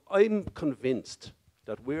 Now, I'm convinced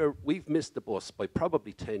that we've missed the bus by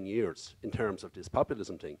probably 10 years in terms of this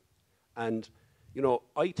populism thing. And,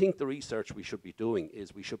 I think the research we should be doing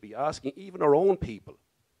is we should be asking even our own people,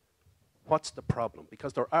 what's the problem?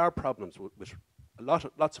 Because there are problems with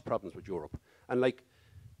lots of problems with Europe. And like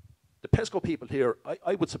the PESCO people here,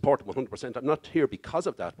 I would support them 100%. I'm not here because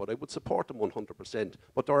of that, but I would support them 100%.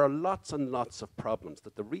 But there are lots and lots of problems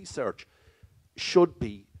that the research should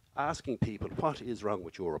be asking people what is wrong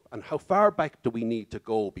with Europe and how far back do we need to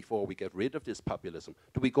go before we get rid of this populism?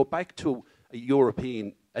 Do we go back to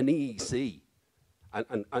an EEC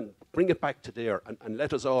and bring it back to there and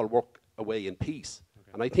let us all work away in peace?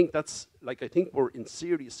 Okay. And I think I think we're in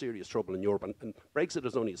serious, serious trouble in Europe, and Brexit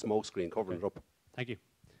is only a smokescreen covering it up. Thank you.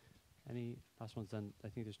 Any last ones then? I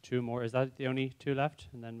think there's 2 more. Is that the only 2 left?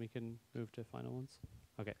 And then we can move to final ones?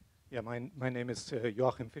 Okay. Yeah, my name is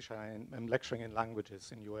Joachim Fischer. I'm lecturing in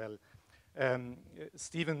languages in UL.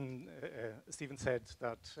 Stephen said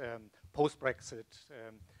that post-Brexit,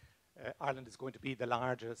 Ireland is going to be the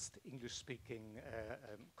largest English-speaking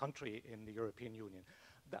country in the European Union.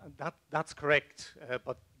 That's correct,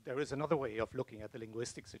 but there is another way of looking at the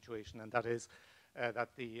linguistic situation, and that is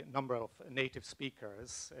that the number of native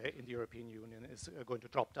speakers in the European Union is going to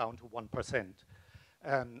drop down to 1%.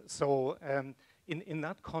 In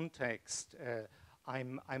that context,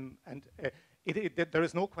 there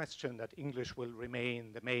is no question that English will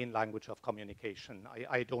remain the main language of communication.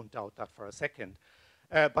 I don't doubt that for a second.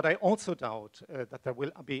 But I also doubt that there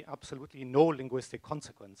will be absolutely no linguistic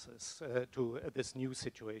consequences to this new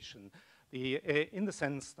situation. In the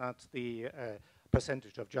sense that the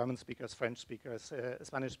percentage of German speakers, French speakers,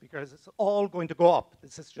 Spanish speakers, is all going to go up.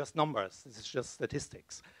 This is just numbers. This is just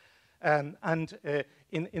statistics. In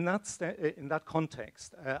that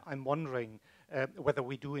context, I'm wondering whether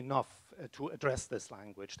we do enough to address this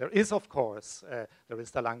language. There is, of course, there is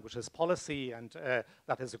the languages policy, and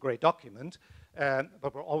that is a great document,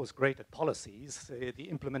 but we're always great at policies. The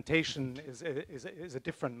implementation is a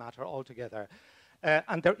different matter altogether.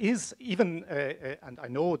 And there is even, and I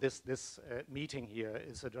know this meeting here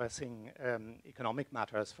is addressing economic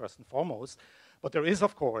matters first and foremost, but there is,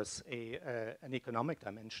 of course, an economic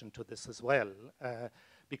dimension to this as well,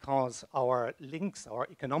 because our links, our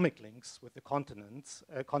economic links with the continent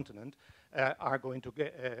are going to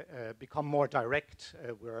become more direct.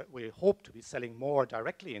 We hope to be selling more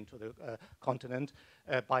directly into the continent,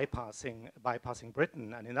 bypassing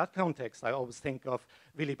Britain. And in that context, I always think of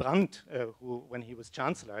Willy Brandt, who, when he was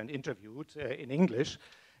Chancellor and interviewed in English,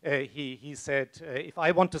 he said, if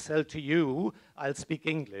I want to sell to you, I'll speak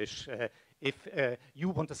English. If you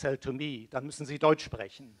want to sell to me, dann müssen Sie Deutsch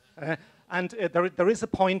sprechen. And there is a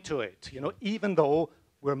point to it, you know, even though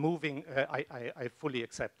we're moving, I fully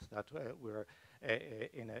accept that we're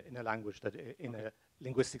in a language that, in a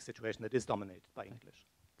linguistic situation that is dominated by English.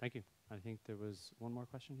 Thank you. I think there was one more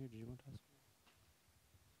question here. Did you want to ask?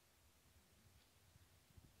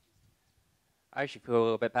 I actually feel a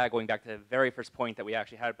little bit bad going back to the very first point that we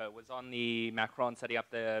actually had about was on the Macron setting up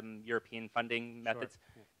the European funding methods.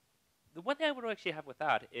 Sure. Yeah. The one thing I would actually have with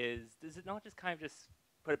that is, does it not just kind of just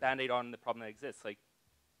put a Band-Aid on the problem that exists? Like,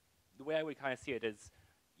 the way I would kind of see it is,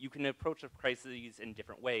 you can approach the crises in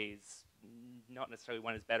different ways. Not necessarily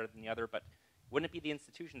one is better than the other, but wouldn't it be the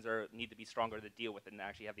institutions need to be stronger to deal with it and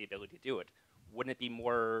actually have the ability to do it? Wouldn't it be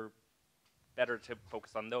better to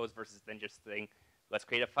focus on those versus than just saying, let's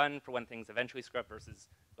create a fund for when things eventually screw up versus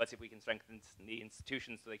let's see if we can strengthen the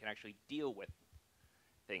institutions so they can actually deal with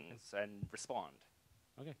things and respond.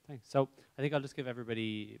 Okay, thanks. So I think I'll just give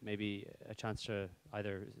everybody maybe a chance to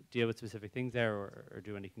either deal with specific things there or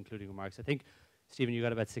do any concluding remarks. I think, Stephen, you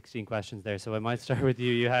got about 16 questions there, so I might start with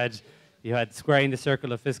you. You had squaring the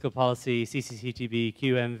circle of fiscal policy, CCCTB,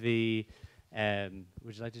 QMV.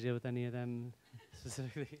 Would you like to deal with any of them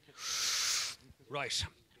specifically? Right.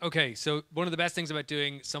 Okay, so one of the best things about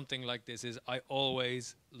doing something like this is I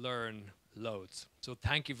always learn loads. So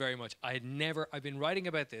thank you very much. I've been writing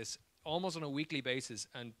about this almost on a weekly basis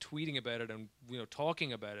and tweeting about it and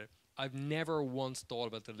talking about it. I've never once thought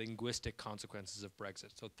about the linguistic consequences of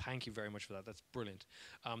Brexit. So thank you very much for that. That's brilliant.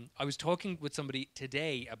 I was talking with somebody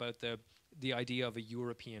today about the idea of a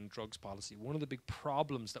European drugs policy. One of the big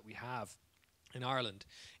problems that we have in Ireland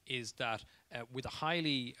is that with a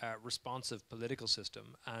highly responsive political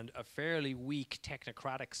system and a fairly weak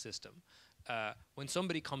technocratic system, when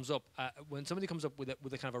somebody comes up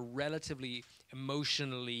with a kind of a relatively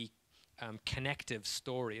emotionally connective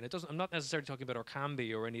story, and I'm not necessarily talking about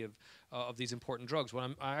Orkambi or any of these important drugs. What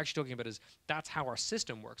I'm actually talking about is that's how our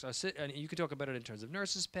system works. And you could talk about it in terms of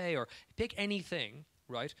nurses' pay or pick anything,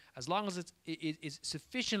 right? As long as it is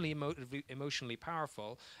sufficiently emotionally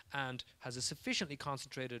powerful and has a sufficiently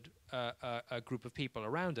concentrated a group of people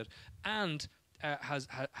around it, and has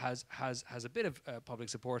a bit of public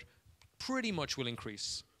support, pretty much will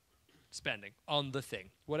increase spending on the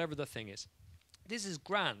thing, whatever the thing is. This is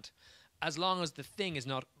grand, as long as the thing is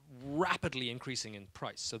not rapidly increasing in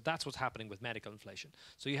price. So that's what's happening with medical inflation.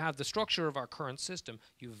 So you have the structure of our current system,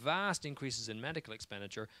 you have vast increases in medical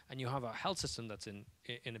expenditure, and you have a health system that's in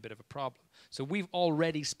a bit of a problem. So we've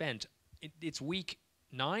already spent, it's week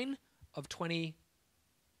 9 of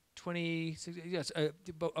 2026, yes,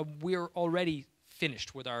 but we're already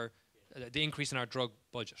finished with the increase in our drug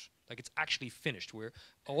budget. Like, it's actually finished.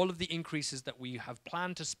 All of the increases that we have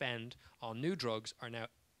planned to spend on new drugs are now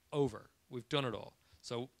over. We've done it all.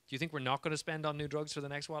 So do you think we're not going to spend on new drugs for the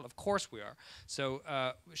next while? Of course we are. So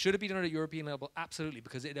should it be done at a European level? Absolutely,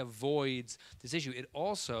 because it avoids this issue. It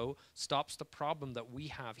also stops the problem that we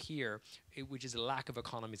have here, which is a lack of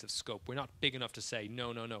economies of scope. We're not big enough to say,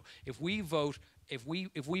 no, no, no. If we vote, if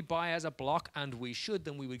we buy as a block, and we should,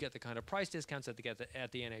 then we would get the kind of price discounts that they get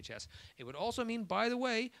at the NHS. It would also mean, by the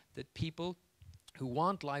way, that people who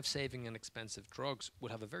want life-saving and expensive drugs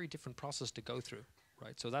would have a very different process to go through.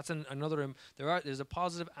 Right, so that's another. There's a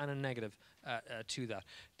positive and a negative to that.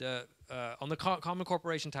 On the common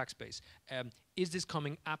corporation tax base, is this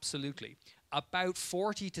coming? Absolutely. About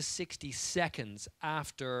 40 to 60 seconds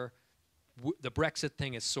after the Brexit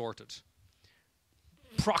thing is sorted,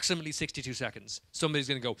 approximately 62 seconds, somebody's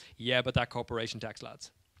going to go, yeah, but that corporation tax, lads.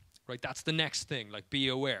 Right, that's the next thing. Like, be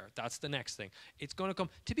aware. That's the next thing. It's going to come.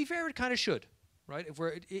 To be fair, it kind of should. Right,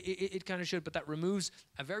 it kind of should, but that removes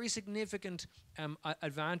a very significant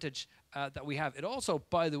advantage that we have. It also,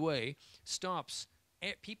 by the way, stops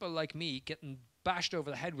people like me getting bashed over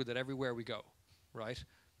the head with it everywhere we go, right?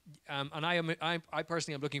 And I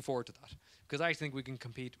personally am looking forward to that, because I think we can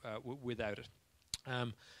compete without it.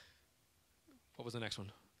 What was the next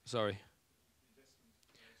one? Sorry.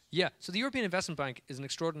 Yeah, so the European Investment Bank is an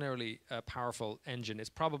extraordinarily powerful engine. It's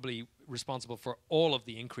probably responsible for all of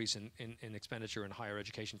the increase in expenditure in higher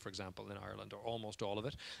education, for example, in Ireland, or almost all of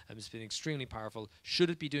it. It's been extremely powerful. Should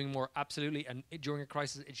it be doing more? Absolutely. And during a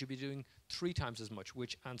crisis, it should be doing 3 times as much,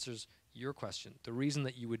 which answers your question. The reason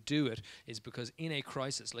that you would do it is because in a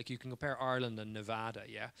crisis, like you can compare Ireland and Nevada,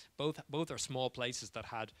 yeah? Both are small places that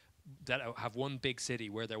have one big city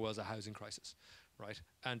where there was a housing crisis, right?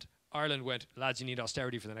 And Ireland went, lads, you need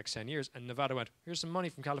austerity for the next 10 years. And Nevada went, here's some money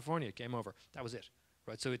from California, game over. That was it,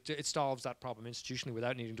 right? So it solves that problem institutionally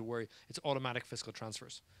without needing to worry. It's automatic fiscal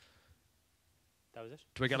transfers. That was it?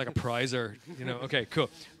 Do I get like a prize or, you know, okay, cool.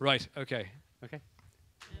 Right, okay. Okay.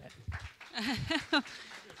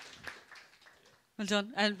 Well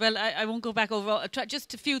done. And well, I won't go back over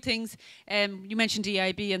just a few things. You mentioned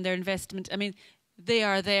EIB and their investment. I mean, they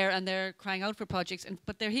are there and they're crying out for projects,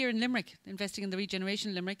 but they're here in Limerick, investing in the regeneration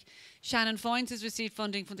in Limerick. Shannon Foynes has received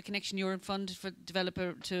funding from the Connection Europe Fund for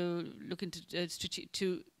developer to look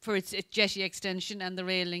into for its jetty extension and the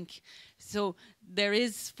rail link. So there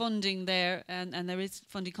is funding there, and there is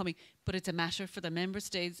funding coming, but it's a matter for the member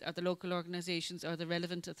states or the local organisations or the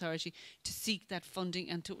relevant authority to seek that funding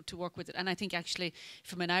and to work with it. And I think actually,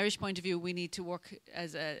 from an Irish point of view, we need to work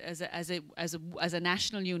as a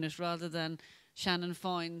national unit rather than Shannon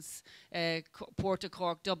Foynes, Port of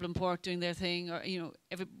Cork, Dublin Port doing their thing, or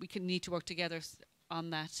we can need to work together on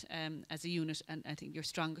that as a unit, and I think you're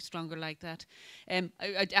stronger like that. I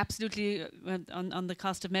absolutely on the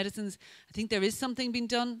cost of medicines. I think there is something being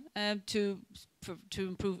done to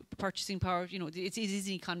improve purchasing power. You know, it is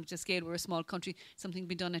an economy of scale. We're a small country. Something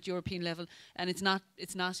being done at European level, and it's not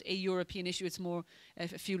a European issue. It's more a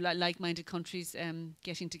few like-minded countries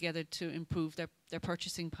getting together to improve their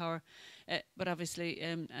purchasing power. But obviously,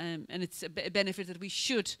 and it's a benefit that we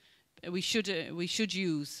should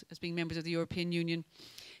use as being members of the European Union.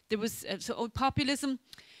 There was populism.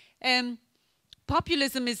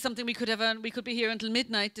 Populism is something we could be here until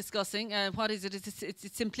midnight discussing. What is it? It's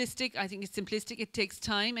simplistic. I think it's simplistic. It takes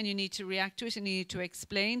time, and you need to react to it, and you need to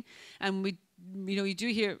explain. And you do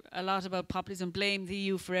hear a lot about populism, blame the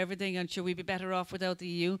EU for everything, and should we be better off without the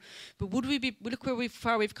EU? But would we be? Look where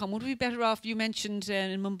far we've come. Would we be better off? You mentioned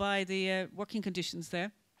in Mumbai the working conditions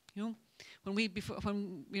there. You know.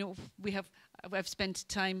 I've spent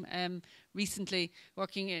time recently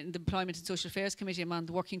working in the Employment and Social Affairs Committee on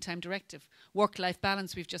the Working Time Directive. Work-life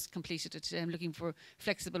balance, we've just completed it, looking for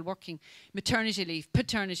flexible working. Maternity leave,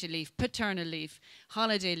 paternity leave, paternal leave,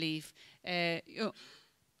 holiday leave.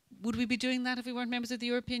 Would we be doing that if we weren't members of the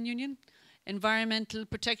European Union? Environmental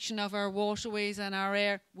protection of our waterways and our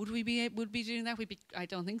air, would we be doing that? I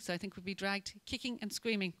don't think so. I think we'd be dragged kicking and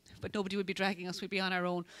screaming, but nobody would be dragging us. We'd be on our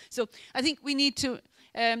own. So I think we need to,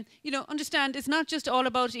 understand it's not just all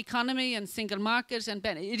about economy and single market, and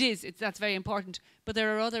that's very important. But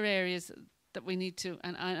there are other areas that we need to,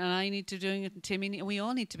 and I need to doing it, and Timmy, and we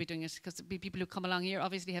all need to be doing it, because the people who come along here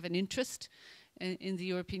obviously have an interest in the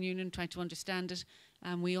European Union, trying to understand it.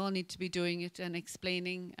 And we all need to be doing it and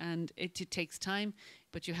explaining, and it takes time,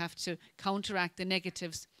 but you have to counteract the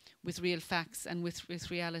negatives with real facts and with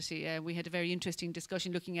reality. We had a very interesting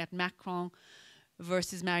discussion looking at Macron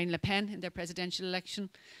versus Marine Le Pen in their presidential election,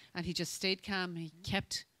 and he just stayed calm. He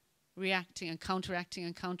kept reacting and counteracting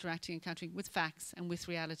and countering with facts and with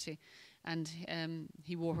reality, and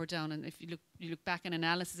he wore her down. And if you look back an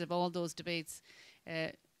analysis of all those debates,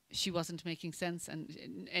 she wasn't making sense, and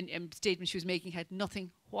statements she was making had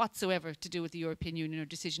nothing whatsoever to do with the European Union or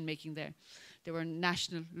decision making there. There were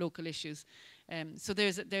national, local issues. So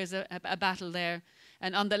there's a battle there.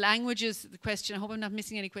 And on the languages, the question, I hope I'm not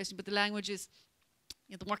missing any question, but the languages,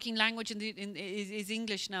 the working language is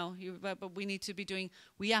English now, but we need to be doing,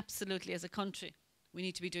 we absolutely as a country, we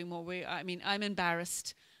need to be doing more. I'm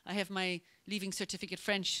embarrassed. I have my leaving certificate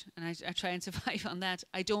French, and I try and survive on that.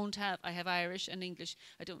 I have Irish and English.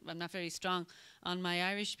 I'm not very strong on my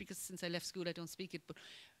Irish, because since I left school I don't speak it. But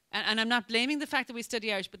and I'm not blaming the fact that we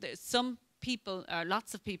study Irish, but there's some people,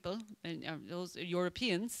 lots of people, and those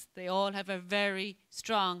Europeans, they all have a very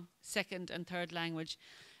strong second and third language.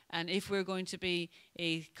 And if we're going to be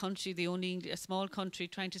a country, a small country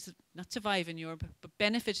trying to not survive in Europe, but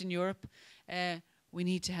benefit in Europe, we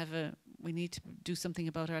need to do something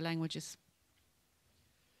about our languages.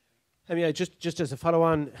 I mean, just as a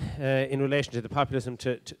follow-on in relation to the populism,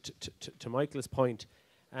 to Michael's point,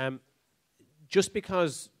 just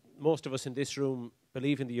because most of us in this room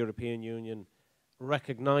believe in the European Union,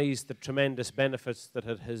 recognise the tremendous benefits that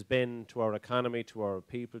it has been to our economy, to our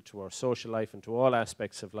people, to our social life, and to all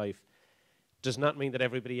aspects of life, does not mean that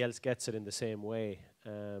everybody else gets it in the same way.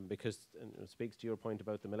 Because, and it speaks to your point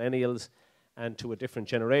about the millennials, and to a different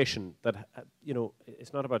generation that, you know,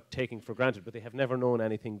 it's not about taking for granted, but they have never known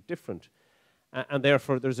anything different. And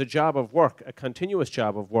therefore, there's a job of work, a continuous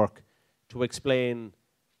job of work, to explain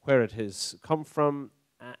where it has come from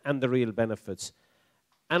and the real benefits.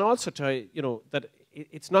 And also to, you know, that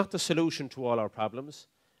it's not the solution to all our problems.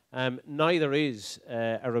 Neither is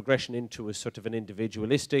a regression into a sort of an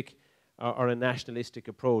individualistic or a nationalistic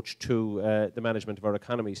approach to the management of our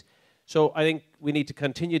economies. So I think we need to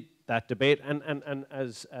continue that debate. And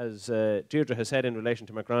as Deirdre has said in relation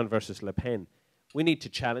to Macron versus Le Pen, we need to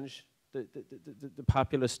challenge the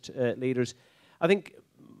populist leaders. I think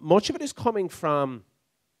much of it is coming from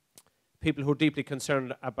people who are deeply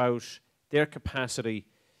concerned about their capacity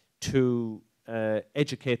to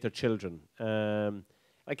educate their children.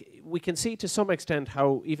 Like we can see to some extent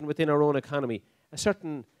how even within our own economy, a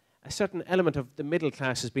certain element of the middle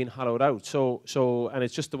class has been hollowed out. And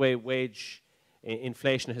it's just the way wage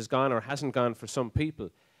inflation has gone or hasn't gone for some people.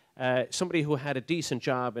 Somebody who had a decent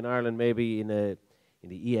job in Ireland, maybe in the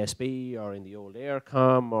ESB or in the old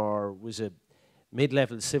Aircom, or was a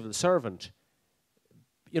mid-level civil servant,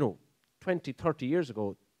 you know, 20, 30 years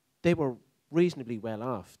ago, they were reasonably well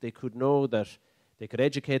off. They could know that they could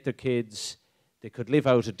educate their kids, they could live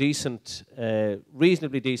out a decent,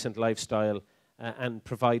 reasonably decent lifestyle and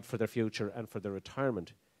provide for their future and for their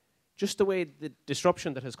retirement. Just the way the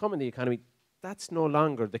disruption that has come in the economy, that's no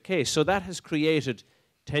longer the case. So that has created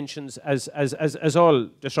tensions, as all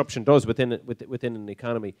disruption does within an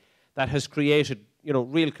economy. That has created, you know,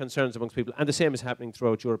 real concerns amongst people, and the same is happening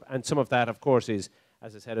throughout Europe. And some of that, of course, is,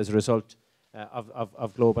 as I said, as a result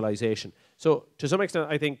of globalization. So to some extent,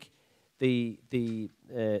 I think the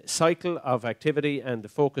cycle of activity and the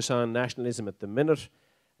focus on nationalism at the minute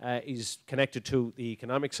is connected to the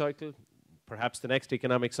economic cycle. Perhaps the next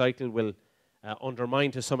economic cycle will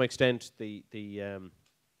undermine to some extent the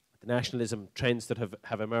nationalism trends that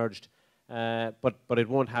have emerged, but it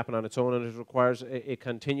won't happen on its own, and it requires a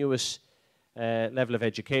continuous level of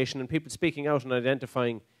education and people speaking out and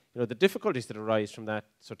identifying, you know, the difficulties that arise from that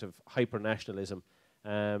sort of hyper-nationalism,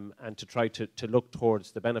 and to try to look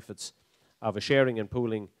towards the benefits of a sharing and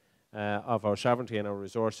pooling of our sovereignty and our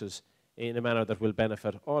resources in a manner that will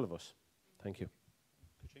benefit all of us. Thank you.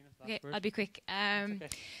 Okay, I'll be quick.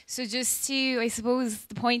 So just to, I suppose,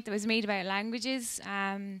 the point that was made about languages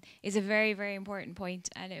is a very, very important point,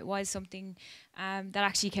 and it was something that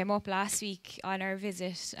actually came up last week on our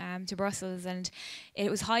visit to Brussels, and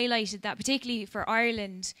it was highlighted that particularly for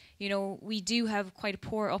Ireland, you know, we do have quite a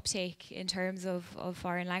poor uptake in terms of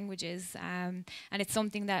foreign languages, and it's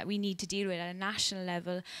something that we need to deal with at a national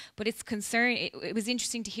level. But it's it was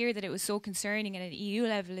interesting to hear that it was so concerning at an EU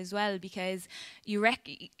level as well, because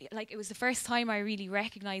it was the first time I really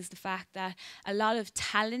recognised the fact that a lot of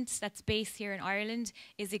talent that's based here in Ireland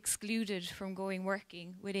is excluded from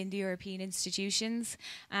working within the European institutions,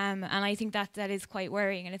 and I think that is quite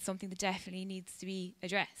worrying, and it's something that definitely needs to be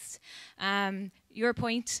addressed. Your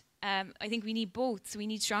point, I think we need both. So we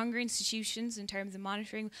need stronger institutions in terms of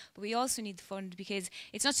monitoring, but we also need the fund, because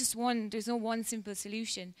it's not just one. There's no one simple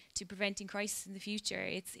solution to preventing crisis in the future.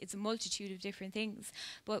 It's a multitude of different things.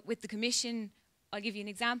 But with the Commission, I'll give you an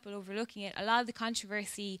example overlooking it. A lot of the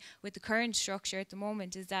controversy with the current structure at the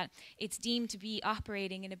moment is that it's deemed to be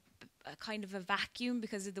operating in a kind of a vacuum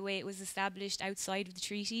because of the way it was established outside of the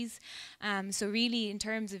treaties. So really, in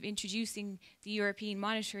terms of introducing the European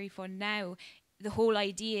Monetary Fund now, the whole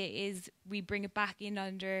idea is we bring it back in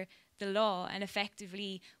under the law, and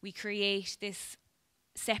effectively we create this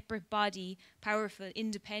separate body, powerful,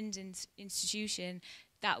 independent institution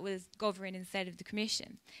that will govern instead of the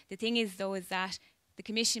Commission. The thing is, though, is that the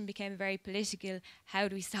Commission became very political. How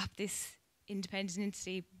do we stop this independent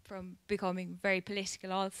entity from becoming very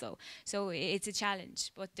political also? So it's a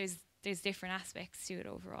challenge, but there's different aspects to it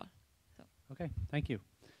overall. So. Okay, thank you.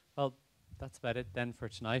 Well, that's about it then for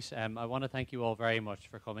tonight. I want to thank you all very much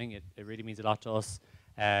for coming. It really means a lot to us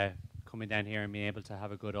coming down here and being able to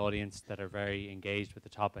have a good audience that are very engaged with the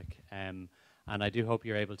topic. And I do hope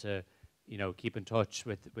you're able to, you know, keep in touch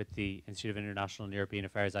with the Institute of International and European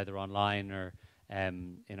Affairs, either online or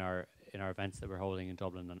in our events that we're holding in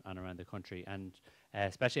Dublin and around the country. And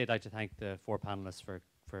especially I'd like to thank the four panelists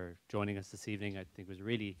for joining us this evening. I think it was a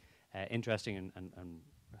really interesting and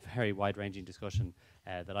a very wide-ranging discussion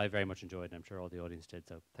that I very much enjoyed, and I'm sure all the audience did.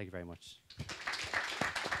 So thank you very much.